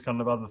 and all those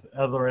kind of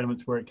other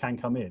elements where it can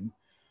come in.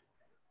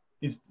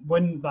 Is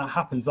when that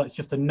happens, that's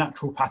just a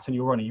natural pattern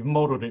you're running. You've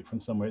modeled it from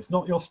somewhere. It's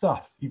not your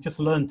stuff. You've just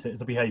learned it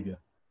as a behavior.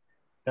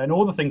 And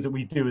all the things that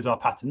we do as our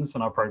patterns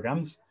and our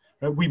programs,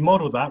 we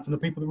modeled that from the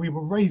people that we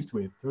were raised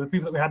with, from the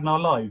people that we had in our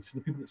lives, from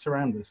the people that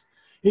surround us.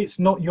 It's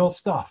not your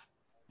stuff.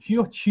 If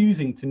you're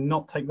choosing to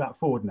not take that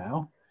forward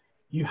now,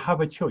 you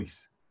have a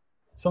choice.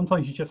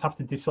 Sometimes you just have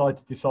to decide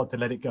to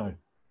let it go.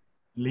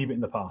 Leave it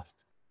in the past.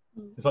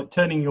 It's like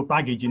turning your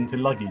baggage into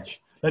luggage,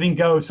 letting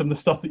go of some of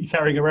the stuff that you're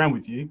carrying around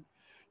with you,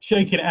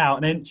 shaking it out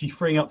and actually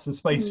freeing up some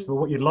space for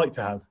what you'd like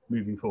to have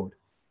moving forward,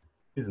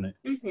 isn't it?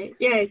 Okay.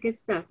 Yeah, good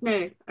stuff.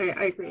 No, I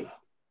agree.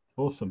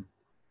 Awesome.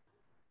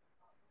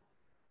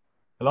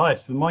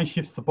 Elias, the mind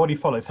shifts, the body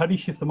follows. How do you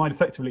shift the mind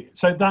effectively?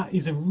 So that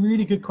is a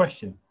really good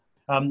question.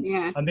 And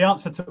the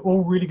answer to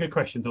all really good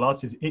questions,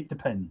 Elias, is it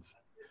depends.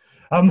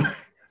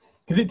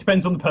 Because it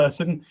depends on the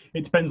person,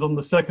 it depends on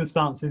the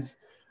circumstances.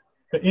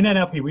 But in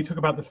NLP, we talk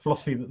about the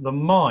philosophy that the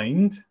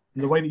mind,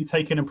 and the way that you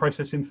take in and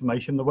process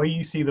information, the way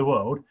you see the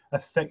world,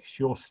 affects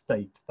your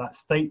state. That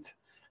state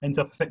ends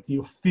up affecting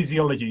your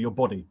physiology, your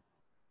body.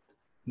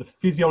 The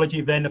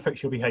physiology then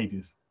affects your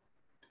behaviors.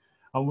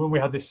 And when we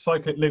have this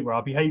cyclic loop where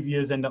our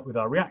behaviors end up with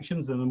our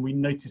reactions, and then we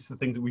notice the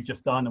things that we've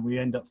just done, and we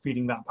end up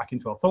feeding that back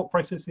into our thought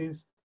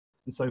processes,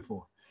 and so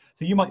forth.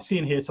 So you might see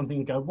and hear something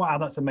and go, wow,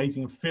 that's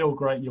amazing, and feel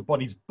great, your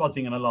body's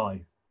buzzing and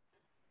alive.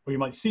 Or you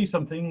might see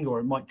something, or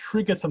it might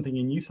trigger something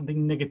in you,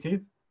 something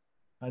negative,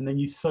 and then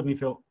you suddenly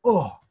feel,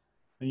 oh,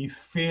 and you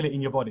feel it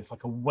in your body. It's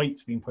like a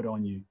weight's being put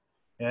on you.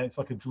 Yeah, it's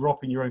like a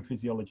drop in your own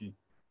physiology.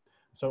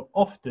 So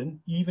often,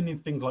 even in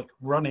things like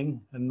running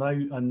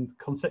and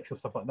conceptual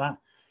stuff like that,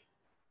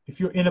 if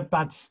you're in a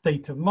bad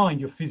state of mind,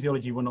 your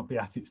physiology will not be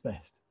at its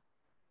best.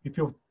 If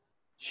you're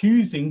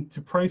choosing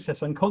to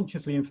process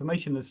unconsciously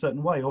information in a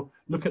certain way, or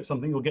look at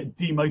something, or get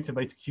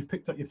demotivated because you've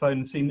picked up your phone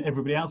and seen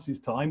everybody else's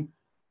time,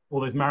 all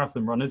those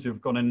marathon runners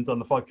who've gone in and done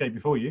the 5K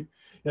before you,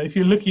 if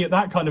you're looking at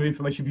that kind of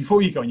information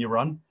before you go on your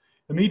run,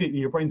 immediately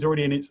your brain's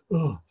already in its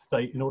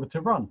state in order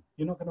to run.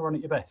 You're not going to run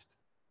at your best.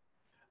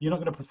 You're not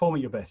going to perform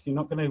at your best. You're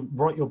not going to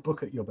write your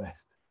book at your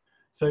best.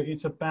 So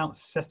it's about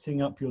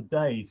setting up your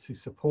day to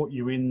support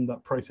you in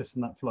that process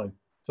and that flow.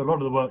 So a lot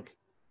of the work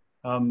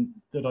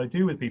that I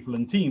do with people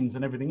and teams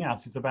and everything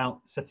else is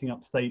about setting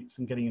up states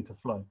and getting into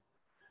flow.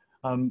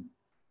 And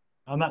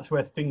that's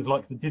where things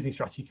like the Disney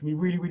strategy can be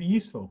really, really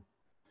useful.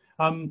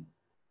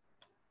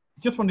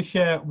 Just want to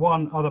share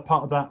one other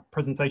part of that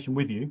presentation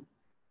with you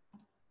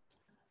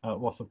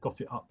whilst I've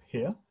got it up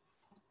here.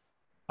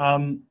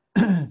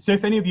 So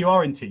if any of you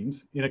are in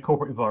teams in a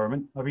corporate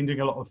environment, I've been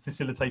doing a lot of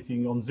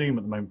facilitating on Zoom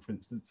at the moment, for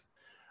instance.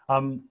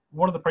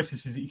 One of the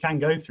processes that you can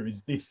go through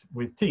is this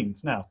with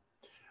teams. Now,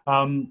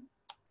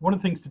 one of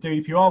the things to do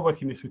if you are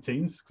working this with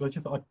teams, because I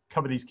just thought I'd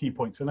cover these key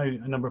points. I know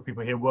a number of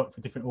people here work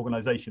for different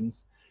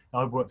organizations.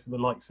 I've worked with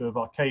the likes of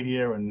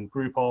Arcadia and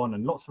Groupon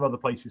and lots of other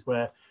places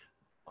where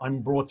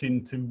I'm brought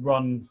in to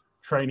run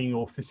training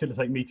or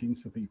facilitate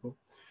meetings for people.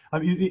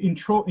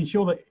 Ensure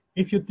that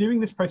if you're doing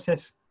this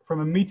process from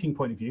a meeting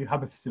point of view,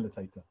 have a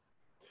facilitator.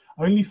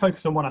 Only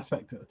focus on one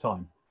aspect at a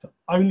time. So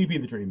only be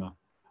the dreamer,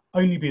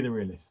 only be the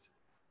realist,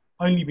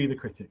 only be the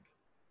critic.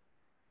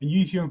 And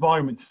use your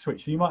environment to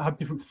switch. So you might have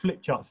different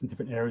flip charts in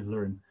different areas of the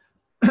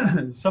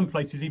room. Some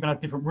places even have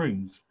different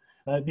rooms.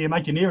 The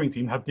Imagineering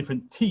team have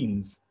different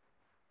teams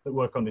that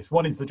work on this.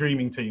 One is the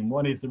dreaming team,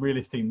 one is the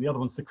realist team, the other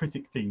one's the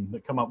critic team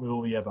that come up with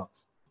all the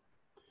ebuts.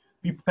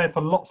 Be prepared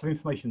for lots of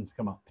information to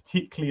come up,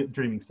 particularly at the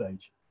dreaming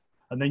stage.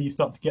 And then you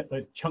start to get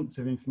those chunks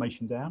of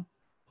information down.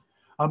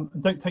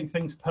 Don't take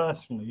things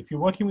personally. If you're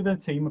working with a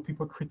team and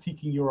people are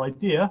critiquing your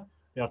idea,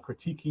 they are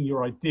critiquing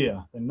your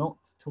idea. They're not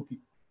talking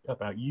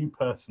about you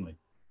personally.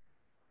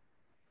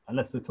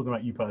 Unless they're talking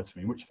about you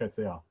personally, in which case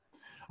they are.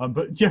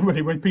 But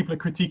generally, when people are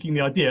critiquing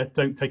the idea,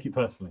 don't take it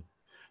personally.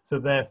 So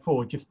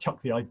therefore, just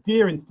chuck the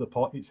idea into the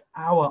pot. It's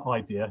our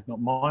idea,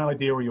 not my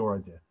idea or your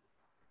idea.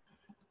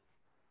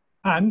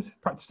 And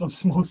practice on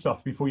small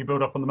stuff before you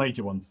build up on the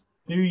major ones.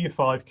 Do your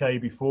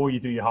 5K before you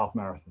do your half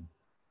marathon.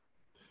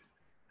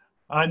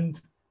 And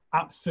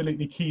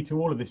absolutely key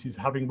to all of this is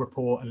having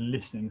rapport and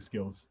listening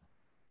skills.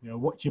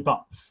 Watch your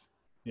butts.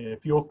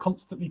 If you're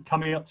constantly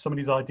coming up to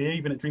somebody's idea,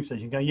 even at dream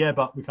stage, and going, yeah,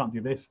 but we can't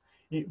do this,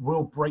 it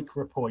will break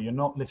rapport. You're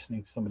not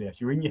listening to somebody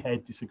else. You're in your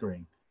head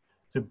disagreeing.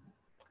 So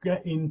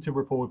get into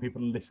rapport with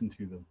people and listen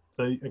to them.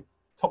 So a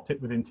top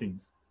tip within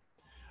teams.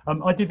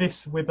 I did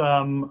this with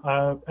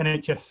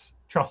NHS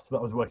trust that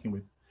I was working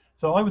with.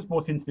 So I was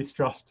brought into this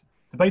trust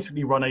to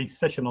basically run a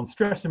session on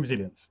stress and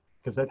resilience,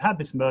 because they'd had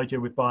this merger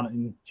with Barnet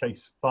and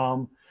Chase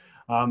Farm,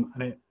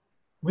 and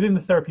within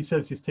the therapy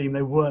services team,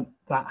 they weren't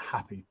that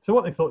happy. So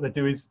what they thought they'd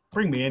do is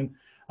bring me in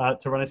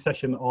to run a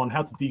session on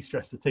how to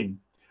de-stress the team.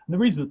 And the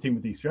reason the team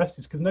were de-stressed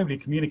is because nobody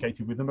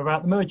communicated with them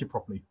about the merger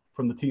properly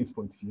from the team's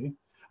point of view.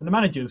 And the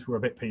managers were a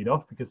bit peed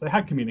off because they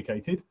had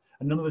communicated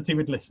and none of the team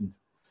had listened.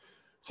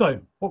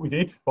 So what we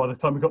did by the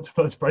time we got to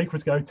first break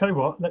was go, tell you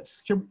what,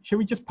 shall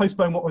we just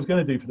postpone what I was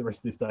going to do for the rest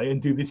of this day and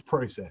do this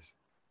process?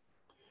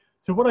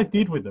 So what I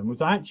did with them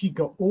was I actually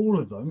got all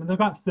of them, and there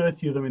were about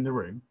 30 of them in the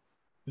room,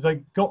 is I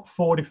got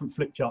 4 different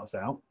flip charts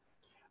out,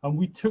 and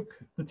we took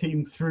the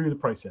team through the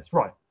process.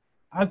 Right,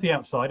 as the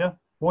outsider,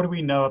 what do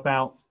we know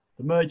about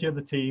the merger of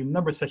the team,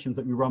 number of sessions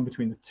that we run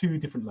between the 2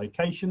 different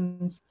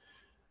locations,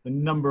 the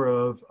number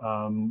of,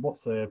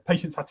 what's the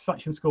patient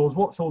satisfaction scores,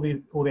 what's all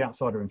the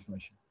outsider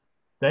information.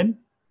 Then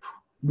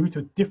move to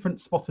a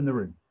different spot in the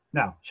room.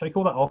 Now, shake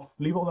all that off,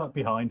 leave all that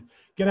behind,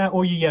 get out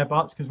all your yeah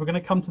buts, because we're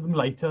going to come to them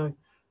later.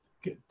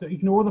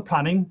 Ignore the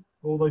planning,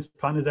 all those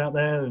planners out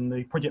there and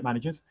the project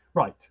managers.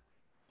 Right,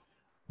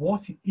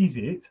 what is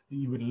it that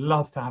you would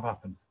love to have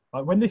happen?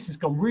 Like when this has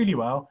gone really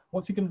well,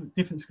 what's the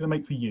difference going to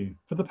make for you,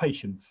 for the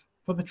patients,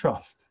 for the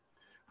trust,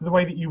 for the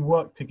way that you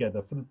work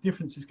together, for the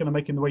difference it's going to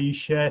make in the way you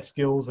share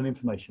skills and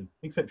information,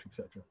 etc.,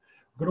 etc.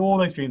 We've got all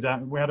those dreams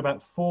out, and we had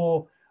about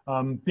 4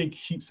 big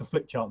sheets of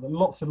flip chart that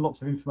lots and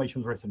lots of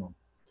information was written on.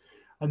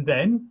 And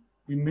then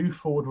we moved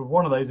forward with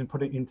one of those and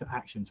put it into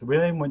action. So we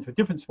then went to a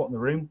different spot in the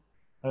room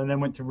and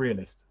then went to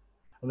realist.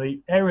 And the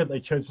area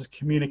they chose was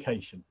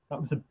communication. That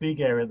was a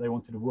big area they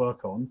wanted to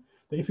work on,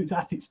 that if it's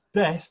at its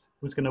best,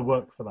 was going to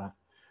work for that.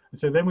 And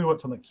so then we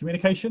worked on the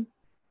communication.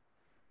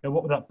 And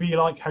what would that be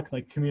like? How can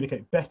they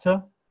communicate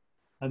better?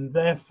 And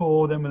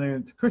therefore, then when they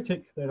went to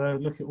critic, they'd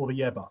look at all the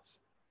yeah buts.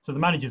 So the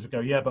managers would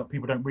go, yeah, but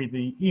people don't read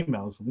the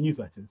emails or the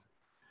newsletters.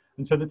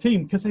 And so the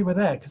team, because they were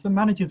there, because the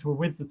managers were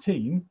with the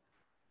team,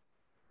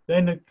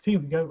 then the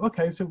team would go,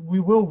 okay, so we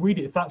will read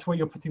it if that's where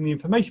you're putting the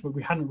information, but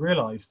we hadn't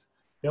realized.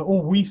 You know,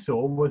 all we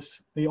saw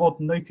was the odd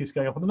notice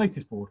going up on the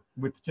notice board.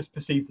 We just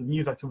perceived the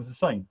newsletter was the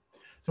same.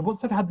 So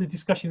once I'd had the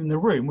discussion in the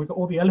room, we've got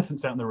all the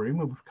elephants out in the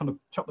room, and we've kind of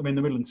chucked them in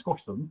the middle and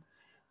squashed them.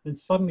 Then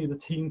suddenly the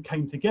team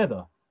came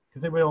together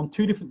because they were on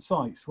 2 different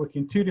sites,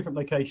 working in 2 different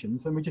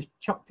locations, and we just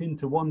chucked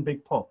into one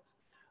big pot.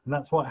 And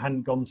that's why it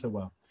hadn't gone so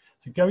well.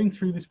 So going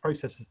through this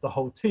process as the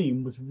whole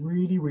team was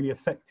really, really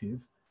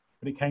effective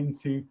when it came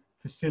to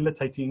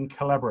facilitating and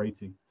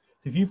collaborating.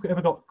 So if you've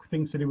ever got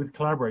things to do with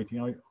collaborating,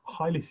 I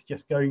highly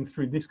suggest going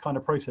through this kind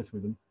of process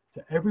with them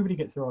so everybody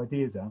gets their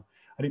ideas out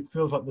and it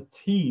feels like the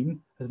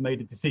team has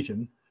made a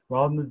decision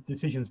rather than the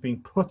decisions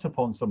being put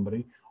upon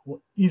somebody or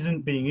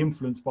isn't being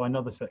influenced by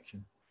another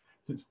section.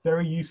 So it's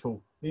very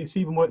useful. This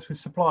even works with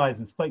suppliers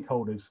and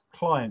stakeholders,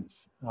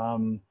 clients,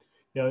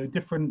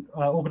 different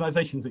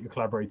organizations that you're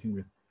collaborating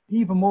with.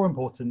 Even more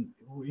important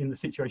in the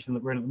situation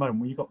that we're in at the moment,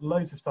 where you've got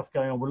loads of stuff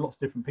going on with lots of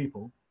different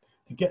people,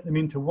 to get them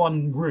into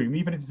one room,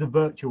 even if it's a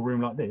virtual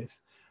room like this,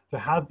 to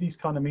have these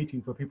kind of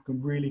meetings where people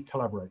can really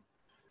collaborate.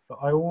 But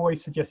I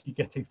always suggest you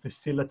get a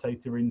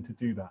facilitator in to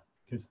do that,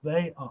 because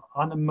they are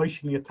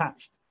unemotionally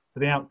attached to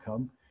the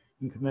outcome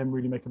and can then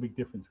really make a big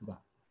difference with that.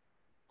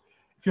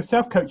 If you're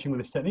self-coaching with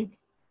this technique,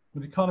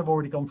 which we've kind of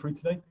already gone through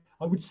today,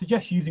 I would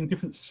suggest using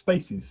different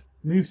spaces.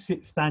 Move,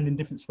 sit, stand in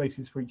different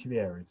spaces for each of the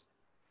areas.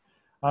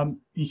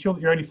 Ensure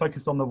that you're only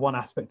focused on the one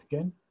aspect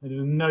again,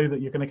 and know that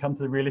you're going to come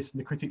to the realist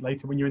and the critic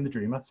later when you're in the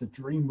dreamer. So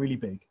dream really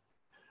big.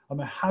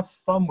 Have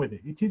fun with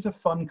it. It is a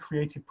fun,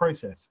 creative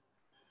process.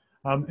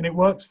 And it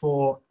works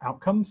for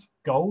outcomes,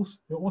 goals.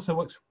 It also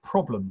works for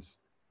problems,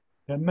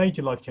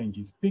 major life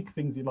changes, big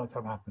things you'd like to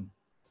have happen.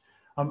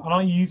 And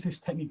I use this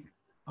technique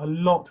a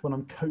lot when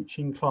I'm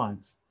coaching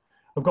clients.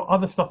 I've got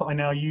other stuff that I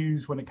now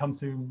use when it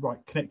comes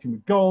to connecting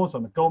with goals.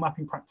 I'm a goal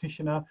mapping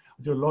practitioner.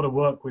 I do a lot of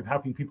work with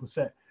helping people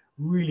set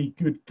really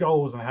good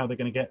goals on how they're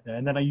going to get there.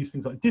 And then I use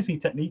things like Disney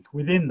technique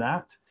within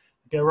that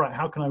to go, right,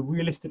 how can I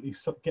realistically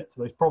get to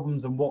those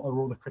problems and what are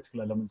all the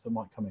critical elements that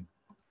might come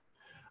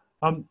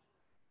in?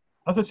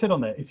 As I said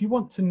on there, if you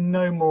want to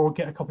know more,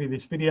 get a copy of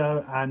this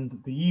video and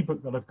the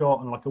ebook that I've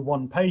got and like a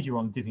 1-pager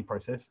on the Disney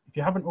process. If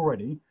you haven't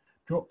already,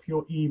 drop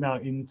your email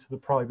into the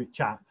private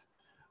chat.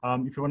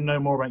 If you want to know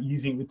more about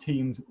using it with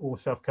teams or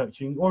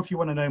self-coaching, or if you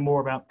want to know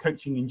more about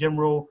coaching in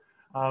general,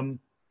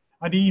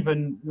 and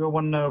even you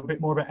want to know a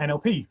bit more about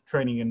NLP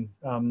training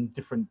and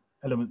different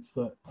elements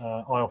that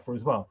I offer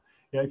as well.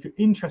 If you're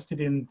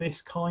interested in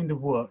this kind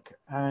of work,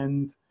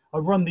 and I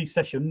run these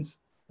sessions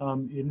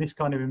in this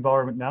kind of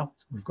environment now,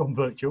 we've gone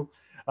virtual,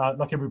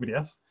 like everybody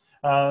else.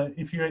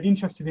 If you're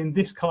interested in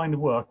this kind of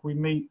work, we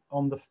meet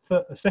on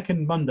the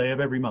second Monday of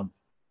every month,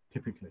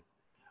 typically,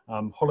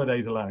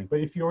 holidays allowing. But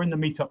if you're in the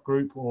meetup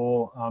group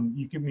or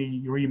you give me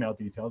your email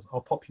details,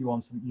 I'll pop you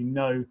on so that you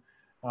know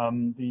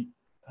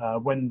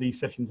when these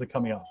sessions are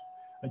coming up.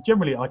 And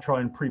generally, I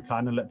try and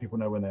pre-plan and let people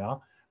know when they are.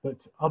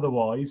 But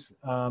otherwise,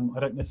 I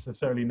don't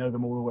necessarily know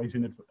them always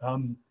in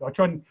advance. I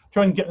try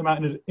and get them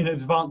out in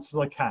advance as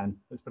I can.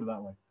 Let's put it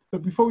that way.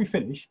 But before we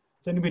finish,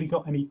 has anybody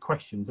got any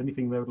questions?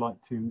 Anything they would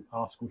like to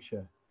ask or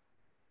share?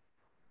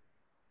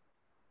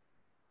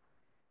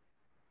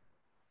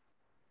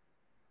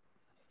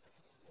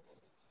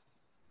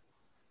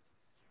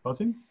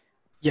 Buzzing?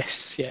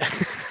 Yes, yeah.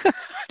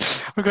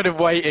 I'm kind of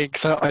waiting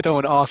because I don't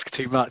want to ask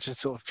too much and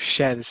sort of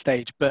share the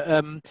stage. But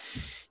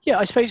yeah,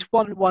 I suppose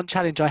one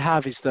challenge I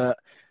have is that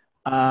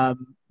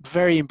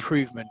very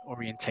improvement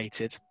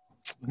orientated.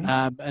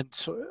 And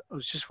so I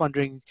was just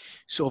wondering,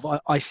 sort of,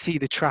 I see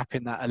the trap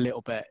in that a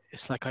little bit.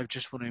 It's like I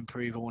just want to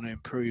improve,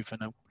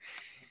 and I'm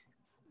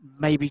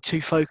maybe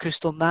too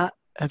focused on that.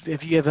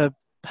 Have you ever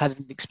had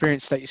an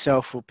experience that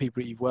yourself or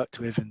people that you've worked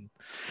with? And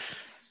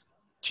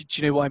do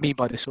you know what I mean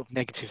by the sort of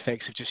negative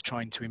effects of just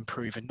trying to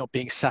improve and not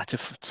being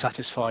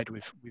satisfied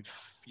with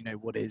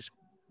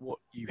what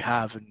you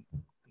have and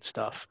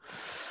stuff?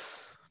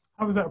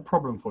 How is that a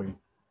problem for you?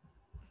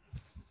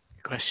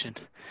 Good question.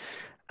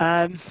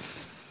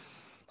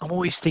 I'm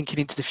always thinking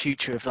into the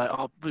future of like,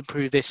 I'll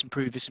improve this,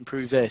 improve this,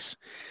 improve this.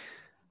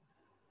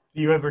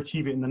 Do you ever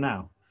achieve it in the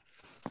now?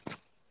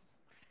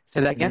 Say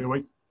that again?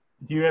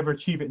 Do you ever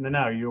achieve it in the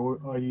now? Are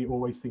you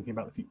always thinking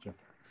about the future?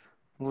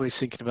 Always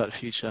thinking about the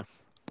future.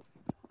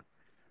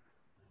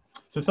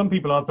 So some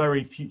people are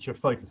very future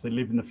focused. They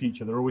live in the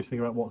future. They're always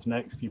thinking about what's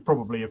next. You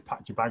probably have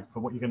packed your bag for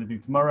what you're going to do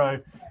tomorrow.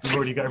 You've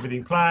already got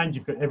everything planned.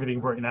 You've got everything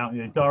written out in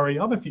your diary.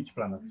 I'm a future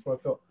planner, so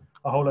I've got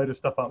a whole load of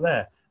stuff up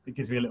there that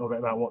gives me a little bit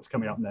about what's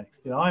coming up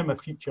next. You know, I'm a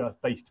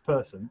future-based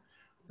person,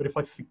 but if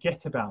I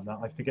forget about that,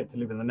 I forget to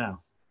live in the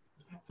now.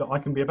 So I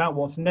can be about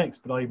what's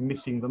next, but I'm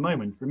missing the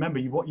moment. Remember,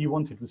 what you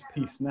wanted was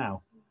peace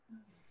now.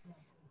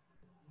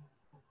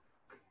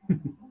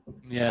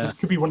 Yeah. This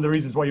could be one of the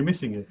reasons why you're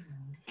missing it.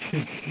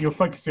 You're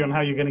focusing on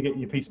how you're going to get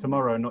your peace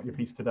tomorrow and not your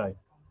peace today.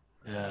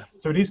 Yeah.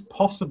 So it is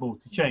possible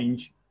to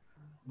change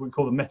what we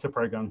call the meta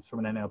programs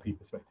from an NLP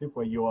perspective,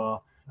 where you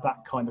are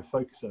that kind of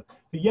focuser.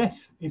 So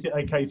yes, is it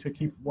okay to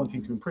keep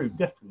wanting to improve?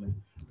 Definitely.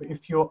 But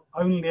if you're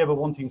only ever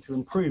wanting to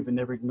improve and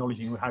never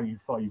acknowledging how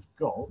far you've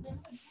got,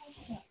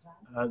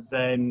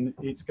 then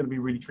it's going to be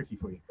really tricky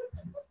for you.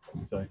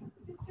 So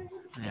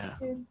yeah.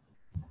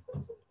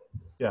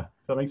 Yeah, does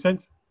that make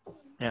sense?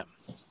 Yeah.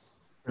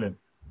 Brilliant.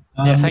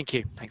 Yeah, thank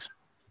you. Thanks.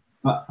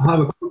 I have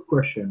a quick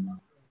question.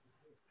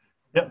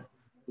 Yep.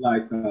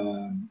 Like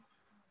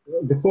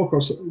the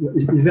focus,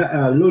 is that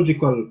a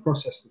logical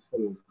process to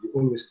follow? You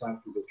always start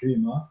with the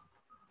dreamer,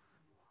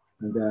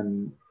 and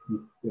then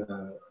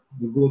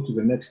you go to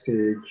the next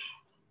stage,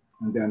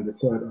 and then the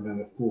third, and then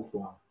the fourth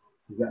one.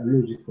 Is that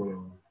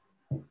logical?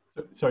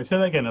 Sorry, say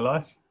that again,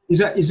 Elias. Is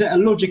that a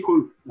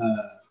logical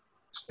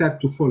step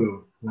to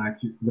follow? Like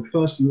the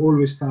first, you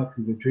always start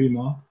with the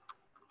dreamer.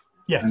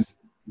 Yes.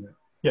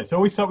 Yeah, so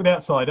always start with the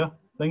outsider,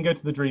 then go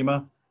to the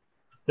dreamer,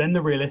 then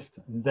the realist,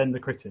 and then the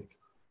critic.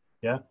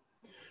 Yeah?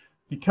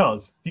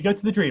 Because if you go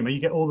to the dreamer, you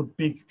get all the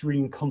big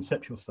dream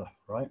conceptual stuff,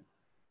 right?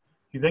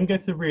 If you then go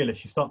to the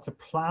realist, you start to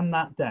plan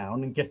that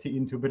down and get it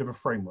into a bit of a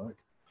framework.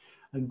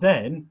 And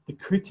then the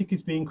critic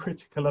is being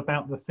critical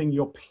about the thing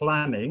you're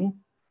planning,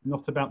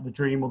 not about the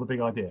dream or the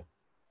big idea.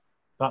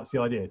 That's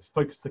the idea. It's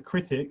focus the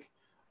critic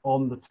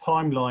on the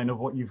timeline of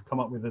what you've come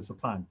up with as a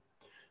plan.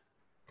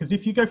 Because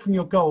if you go from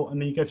your goal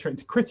and then you go straight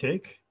into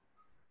critic,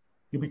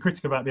 you'll be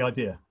critical about the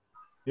idea.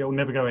 It will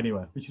never go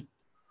anywhere, which is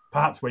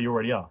perhaps where you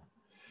already are.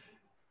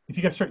 If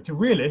you go straight to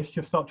realist,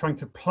 you'll start trying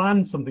to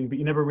plan something, but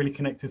you never really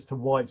connect as to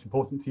why it's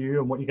important to you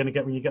and what you're going to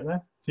get when you get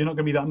there. So you're not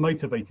going to be that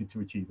motivated to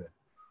achieve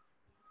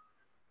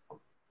it.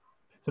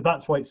 So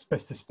that's why it's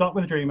best to start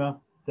with the dreamer,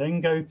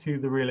 then go to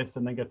the realist,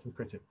 and then go to the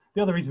critic.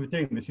 The other reason for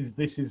doing this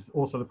is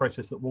also the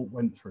process that Walt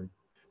went through.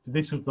 So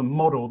this was the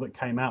model that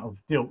came out of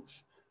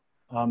Dilts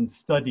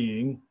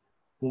studying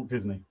Walt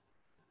Disney.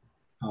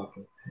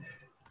 Okay.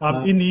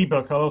 In the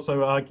ebook, I'll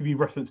also give you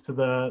reference to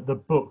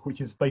the book,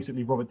 which is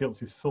basically Robert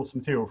Dilts' source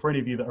material. For any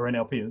of you that are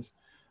NLPers,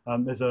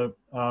 there's a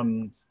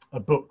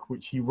book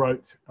which he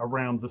wrote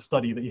around the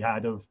study that he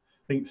had of,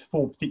 I think it's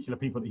 4 particular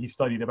people that he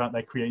studied about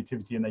their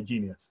creativity and their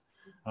genius.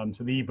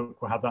 So the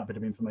ebook will have that bit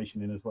of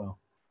information in as well.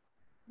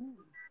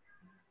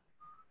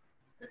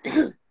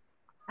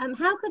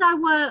 How could I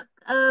work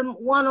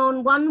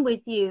one-on-one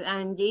with you,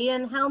 Andy,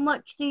 and how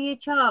much do you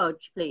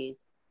charge, please?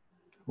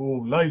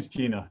 Oh, loads,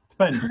 Gina.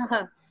 Depends.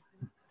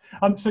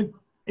 So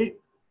the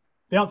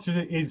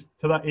answer is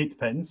to that, it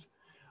depends.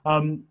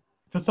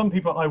 For some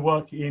people, I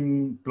work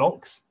in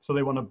blocks, so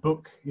they want to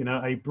book,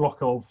 a block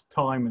of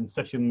time and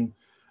session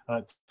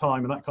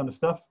time and that kind of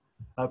stuff.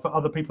 For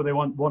other people, they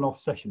want one-off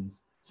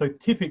sessions. So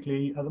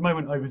typically, at the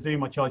moment over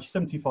Zoom, I charge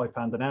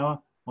 £75 an hour.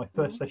 My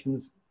first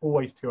session's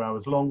always 2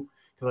 hours long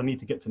because I need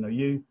to get to know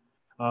you.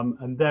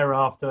 And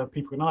thereafter,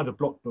 people can either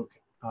block book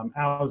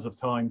hours of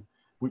time,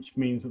 which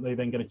means that they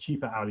then get a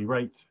cheaper hourly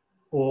rate,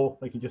 or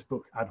they can just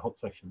book ad hoc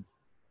sessions.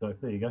 So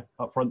there you go,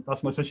 up front.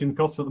 That's my session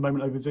costs at the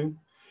moment over Zoom.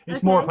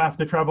 It's more if I have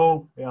to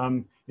travel.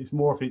 It's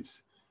more if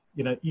it's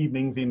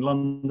evenings in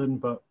London,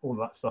 but all of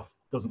that stuff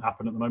doesn't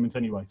happen at the moment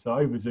anyway. So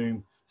over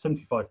Zoom,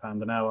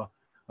 £75 an hour.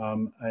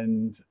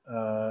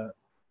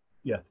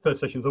 Yeah, the first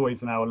session is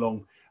always an hour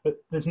long, but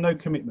there's no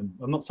commitment.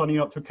 I'm not signing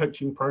you up to a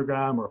coaching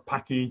program or a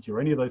package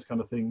or any of those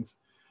kind of things.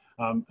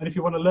 And if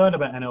you want to learn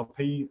about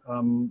NLP,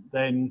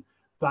 then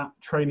that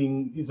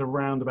training is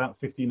around about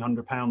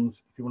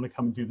 £1,500 if you want to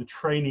come and do the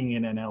training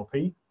in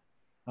NLP.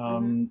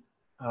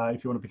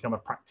 If you want to become a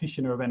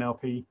practitioner of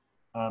NLP,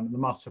 The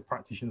master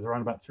practitioners are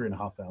around about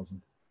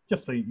 3,500,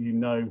 just so you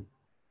know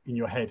in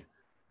your head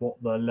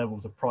what the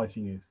levels of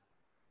pricing is.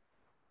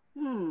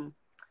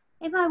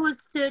 If I was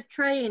to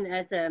train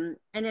as an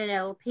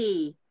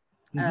NLP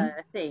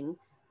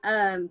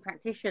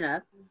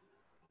practitioner,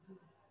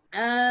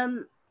 how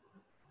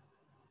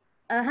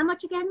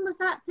much again was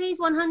that, please?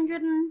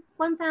 100 and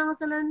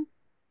 1,000 and...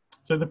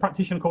 So the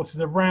practitioner course is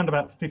around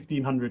about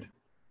 £1,500.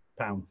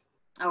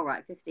 Oh,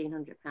 right,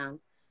 £1,500.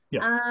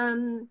 Yeah.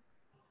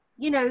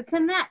 You know,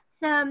 can that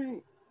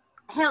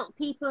help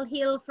people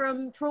heal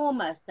from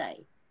trauma,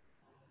 say?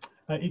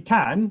 It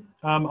can.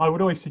 I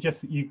would always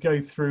suggest that you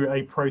go through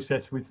a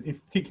process with,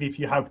 particularly if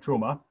you have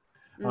trauma,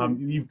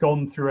 you've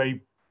gone through a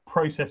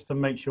process to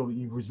make sure that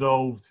you've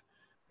resolved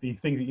the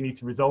things that you need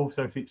to resolve.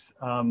 So if it's,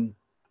 I'm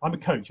a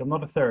coach, I'm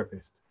not a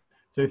therapist.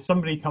 So if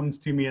somebody comes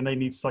to me and they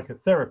need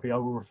psychotherapy, I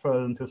will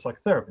refer them to a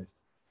psychotherapist.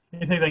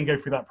 If they then go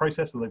through that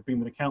process, or they've been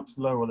with a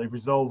counsellor, or they've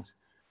resolved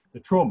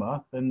the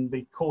trauma, then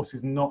the course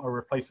is not a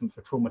replacement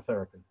for trauma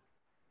therapy.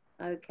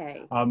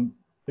 Okay.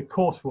 The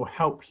course will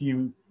help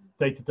you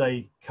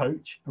day-to-day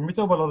coach and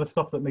resolve a lot of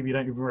stuff that maybe you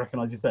don't even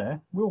recognise is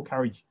there. We all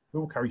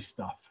carry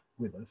stuff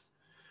with us.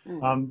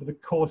 But the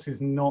course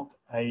is not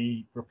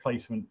a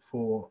replacement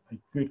for a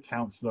good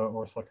counsellor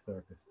or a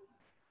psychotherapist.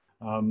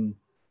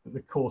 But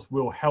the course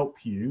will help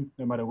you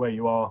no matter where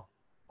you are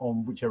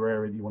on whichever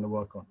area that you want to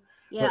work on.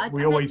 Yeah, I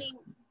think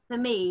for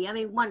me, I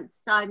mean, once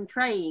I'm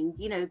trained,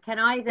 you know, can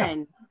I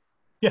then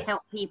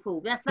help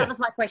people? That was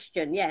my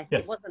question. Yes,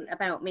 it wasn't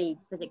about me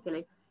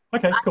particularly.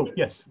 Okay, cool.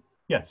 Yes.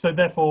 Yeah. So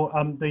therefore,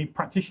 the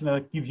practitioner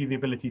gives you the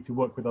ability to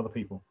work with other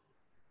people.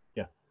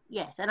 Yeah.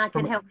 Yes, and I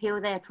can help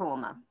heal their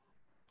trauma.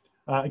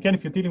 Again,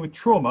 if you're dealing with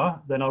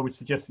trauma, then I would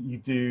suggest that you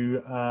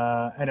do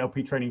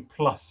NLP training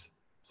plus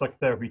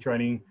psychotherapy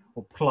training,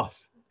 or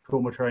plus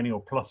trauma training,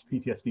 or plus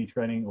PTSD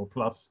training, or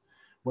plus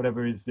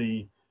whatever is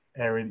the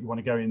area that you want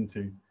to go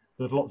into.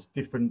 There's lots of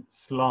different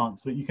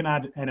slants that you can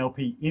add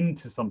NLP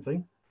into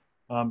something.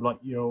 Like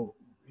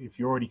if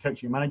you're already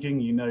coaching and managing,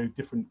 you know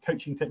different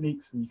coaching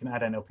techniques, and you can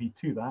add NLP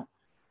to that.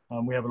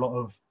 We have a lot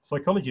of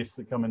psychologists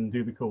that come and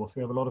do the course.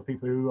 We have a lot of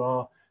people who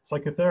are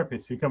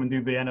psychotherapists who come and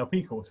do the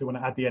NLP course, who want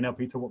to add the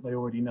NLP to what they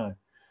already know.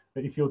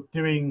 But if you're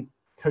doing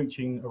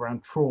coaching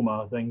around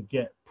trauma, then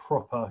get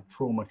proper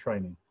trauma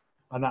training.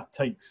 And that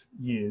takes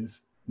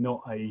years,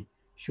 not a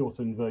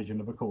shortened version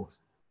of a course.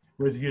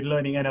 Whereas if you're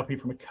learning NLP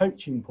from a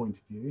coaching point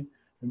of view,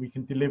 then we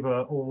can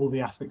deliver all the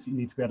aspects that you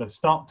need to be able to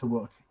start to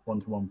work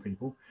one-to-one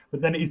people.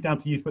 But then it is down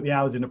to you to put the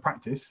hours into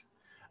practice.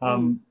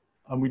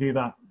 And we do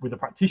that with a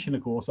practitioner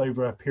course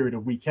over a period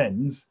of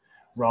weekends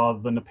rather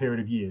than a period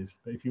of years.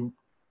 But if you're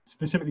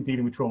specifically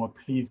dealing with trauma,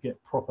 please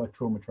get proper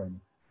trauma training.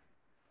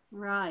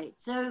 Right.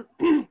 So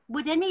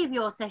would any of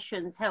your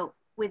sessions help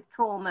with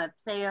trauma,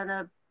 say on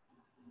a,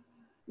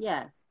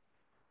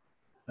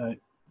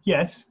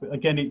 yes, but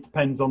again, it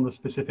depends on the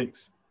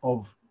specifics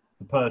of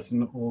the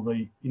person or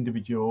the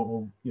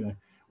individual, or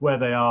where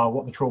they are,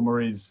 what the trauma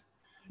is.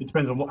 It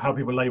depends on how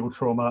people label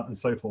trauma and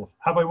so forth.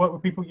 Have I worked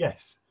with people?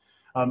 Yes.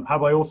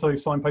 Have I also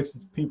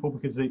signposted people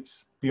because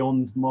it's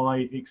beyond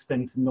my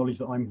extent and knowledge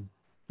that I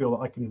feel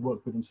that I can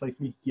work with them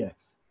safely?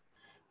 Yes.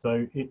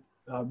 So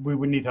we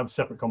would need to have a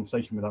separate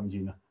conversation with that,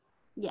 Regina.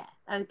 Yeah.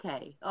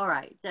 Okay. All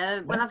right.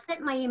 So well, I've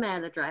sent my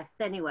email address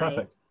anyway.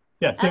 Perfect.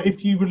 Yeah. So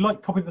if you would like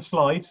a copy of the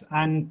slides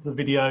and the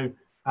video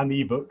and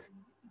the ebook,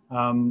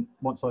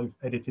 once I've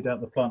edited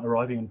out the plant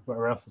arriving and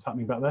whatever else is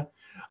happening back there,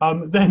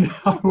 then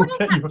I will get you.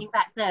 What is happening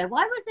back there?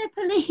 Why was there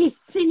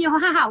police in your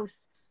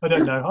house? I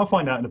don't know. I'll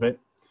find out in a bit.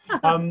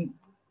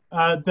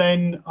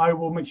 Then I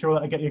will make sure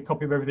that I get you a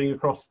copy of everything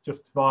across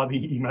just via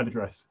the email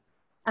address.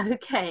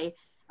 Okay.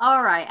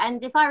 All right.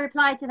 And if I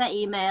reply to that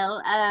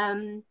email,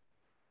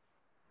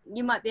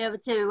 you might be able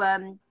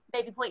to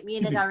maybe point me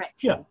in a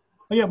direction.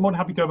 Yeah, more than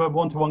happy to have a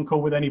one-to-one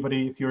call with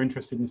anybody if you're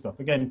interested in stuff.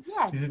 Again,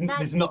 this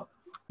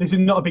is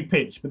not a big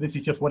pitch, but this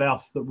is just what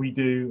else that we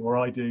do or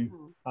I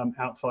do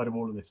outside of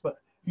all of this. But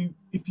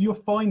if you're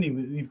finding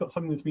that you've got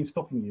something that's been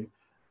stopping you,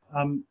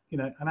 an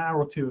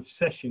hour or two of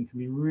session can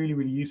be really,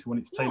 really useful when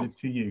it's tailored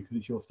to you because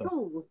it's your stuff.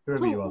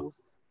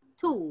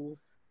 Tools.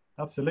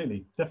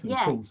 Absolutely, definitely.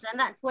 Yes, tools. And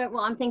that's what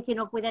I'm thinking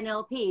of with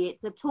NLP.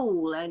 It's a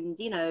tool, and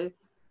it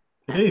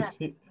is.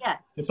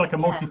 It's like a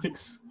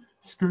multi-fix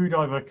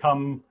screwdriver,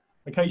 come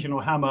occasional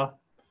hammer,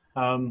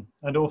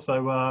 and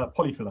also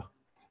polyfiller.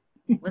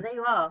 Well, there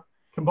you are.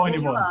 Combined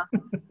in one.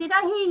 Did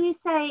I hear you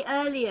say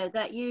earlier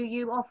that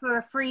you offer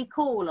a free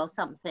call or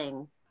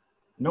something?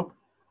 Nope.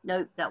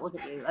 Nope, that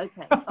wasn't you.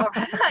 Okay. All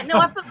right. No,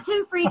 I've got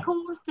 2 free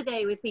calls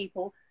today with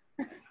people.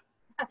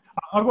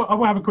 I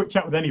won't have a quick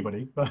chat with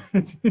anybody, but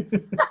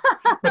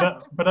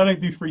but I don't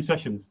do free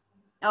sessions.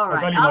 All right.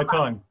 I value my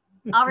time.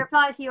 I'll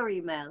reply to your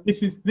email.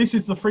 This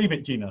is the free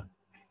bit, Gina.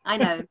 I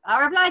know.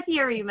 I'll reply to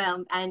your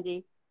email,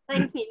 Andy.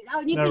 Thank you.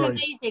 Oh, you've been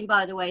amazing,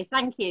 by the way.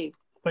 Thank you.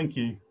 Thank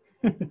you.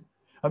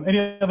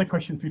 Any other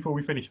questions before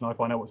we finish and I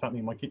find out what's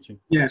happening in my kitchen?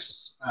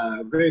 Yes.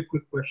 Very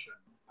quick question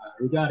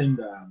regarding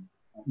the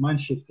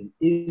mind shifting.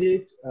 Is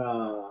it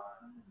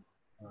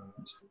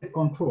state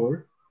control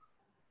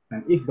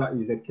And if that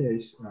is the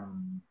case,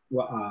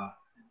 what are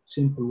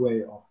simple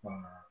way of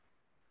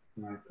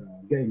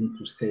getting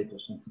into state or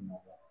something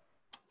like that?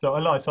 So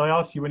I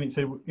asked you when it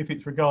said if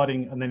it's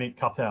regarding, and then it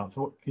cut out.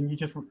 So can you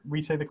just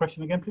re-say the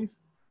question again, please?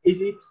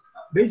 Is it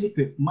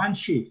basically mind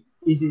shift?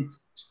 Is it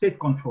state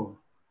control?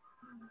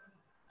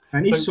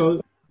 And if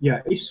so,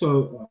 yeah, if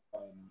so,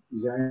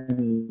 is there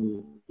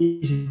any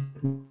easy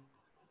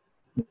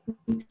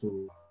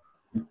to?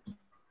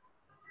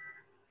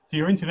 So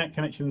your internet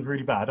connection is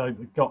really bad. I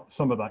got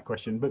some of that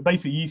question, but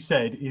basically you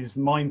said is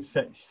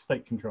mindset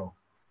state control.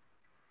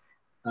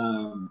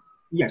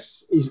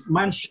 Yes, is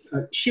mind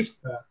shift.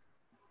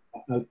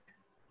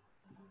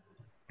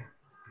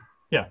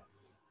 Yeah.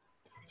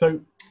 So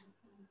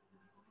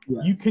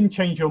you can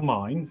change your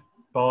mind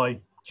by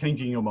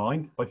changing your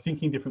mind, by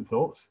thinking different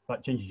thoughts.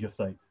 That changes your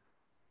state.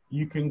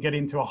 You can get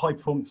into a high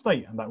performance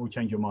state and that will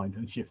change your mind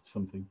and shift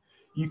something.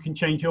 You can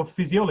change your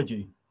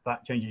physiology.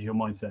 That changes your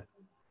mindset.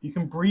 You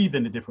can breathe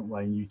in a different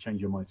way and you change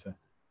your mindset.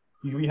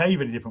 You can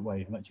behave in a different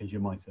way and that changes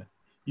your mindset.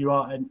 You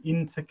are an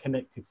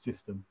interconnected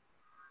system.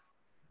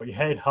 What your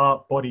head,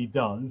 heart, body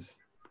does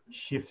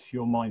shifts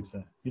your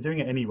mindset. You're doing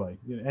it anyway.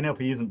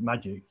 NLP isn't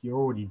magic. You're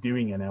already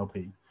doing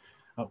NLP.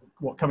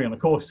 What coming on a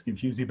course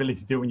gives you is the ability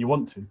to do it when you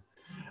want to.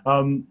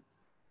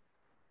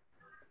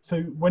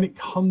 So when it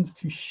comes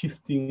to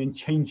shifting and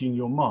changing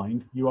your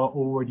mind, you are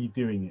already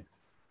doing it.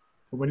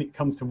 So when it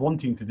comes to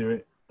wanting to do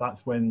it,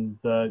 that's when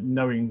the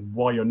knowing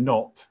why you're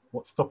not,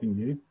 what's stopping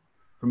you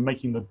from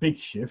making the big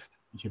shift,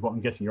 which is what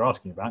I'm guessing you're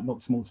asking about, not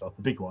the small stuff,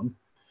 the big one.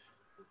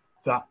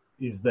 That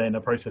is then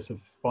a process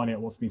of finding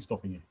out what's been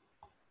stopping you.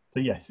 So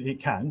yes, it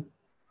can,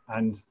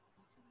 and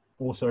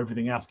also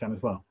everything else can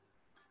as well.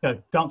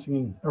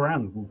 Dancing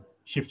around will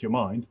shift your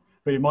mind,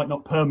 but it might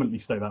not permanently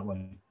stay that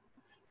way.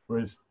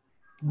 Whereas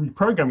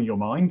reprogramming your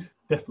mind,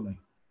 definitely.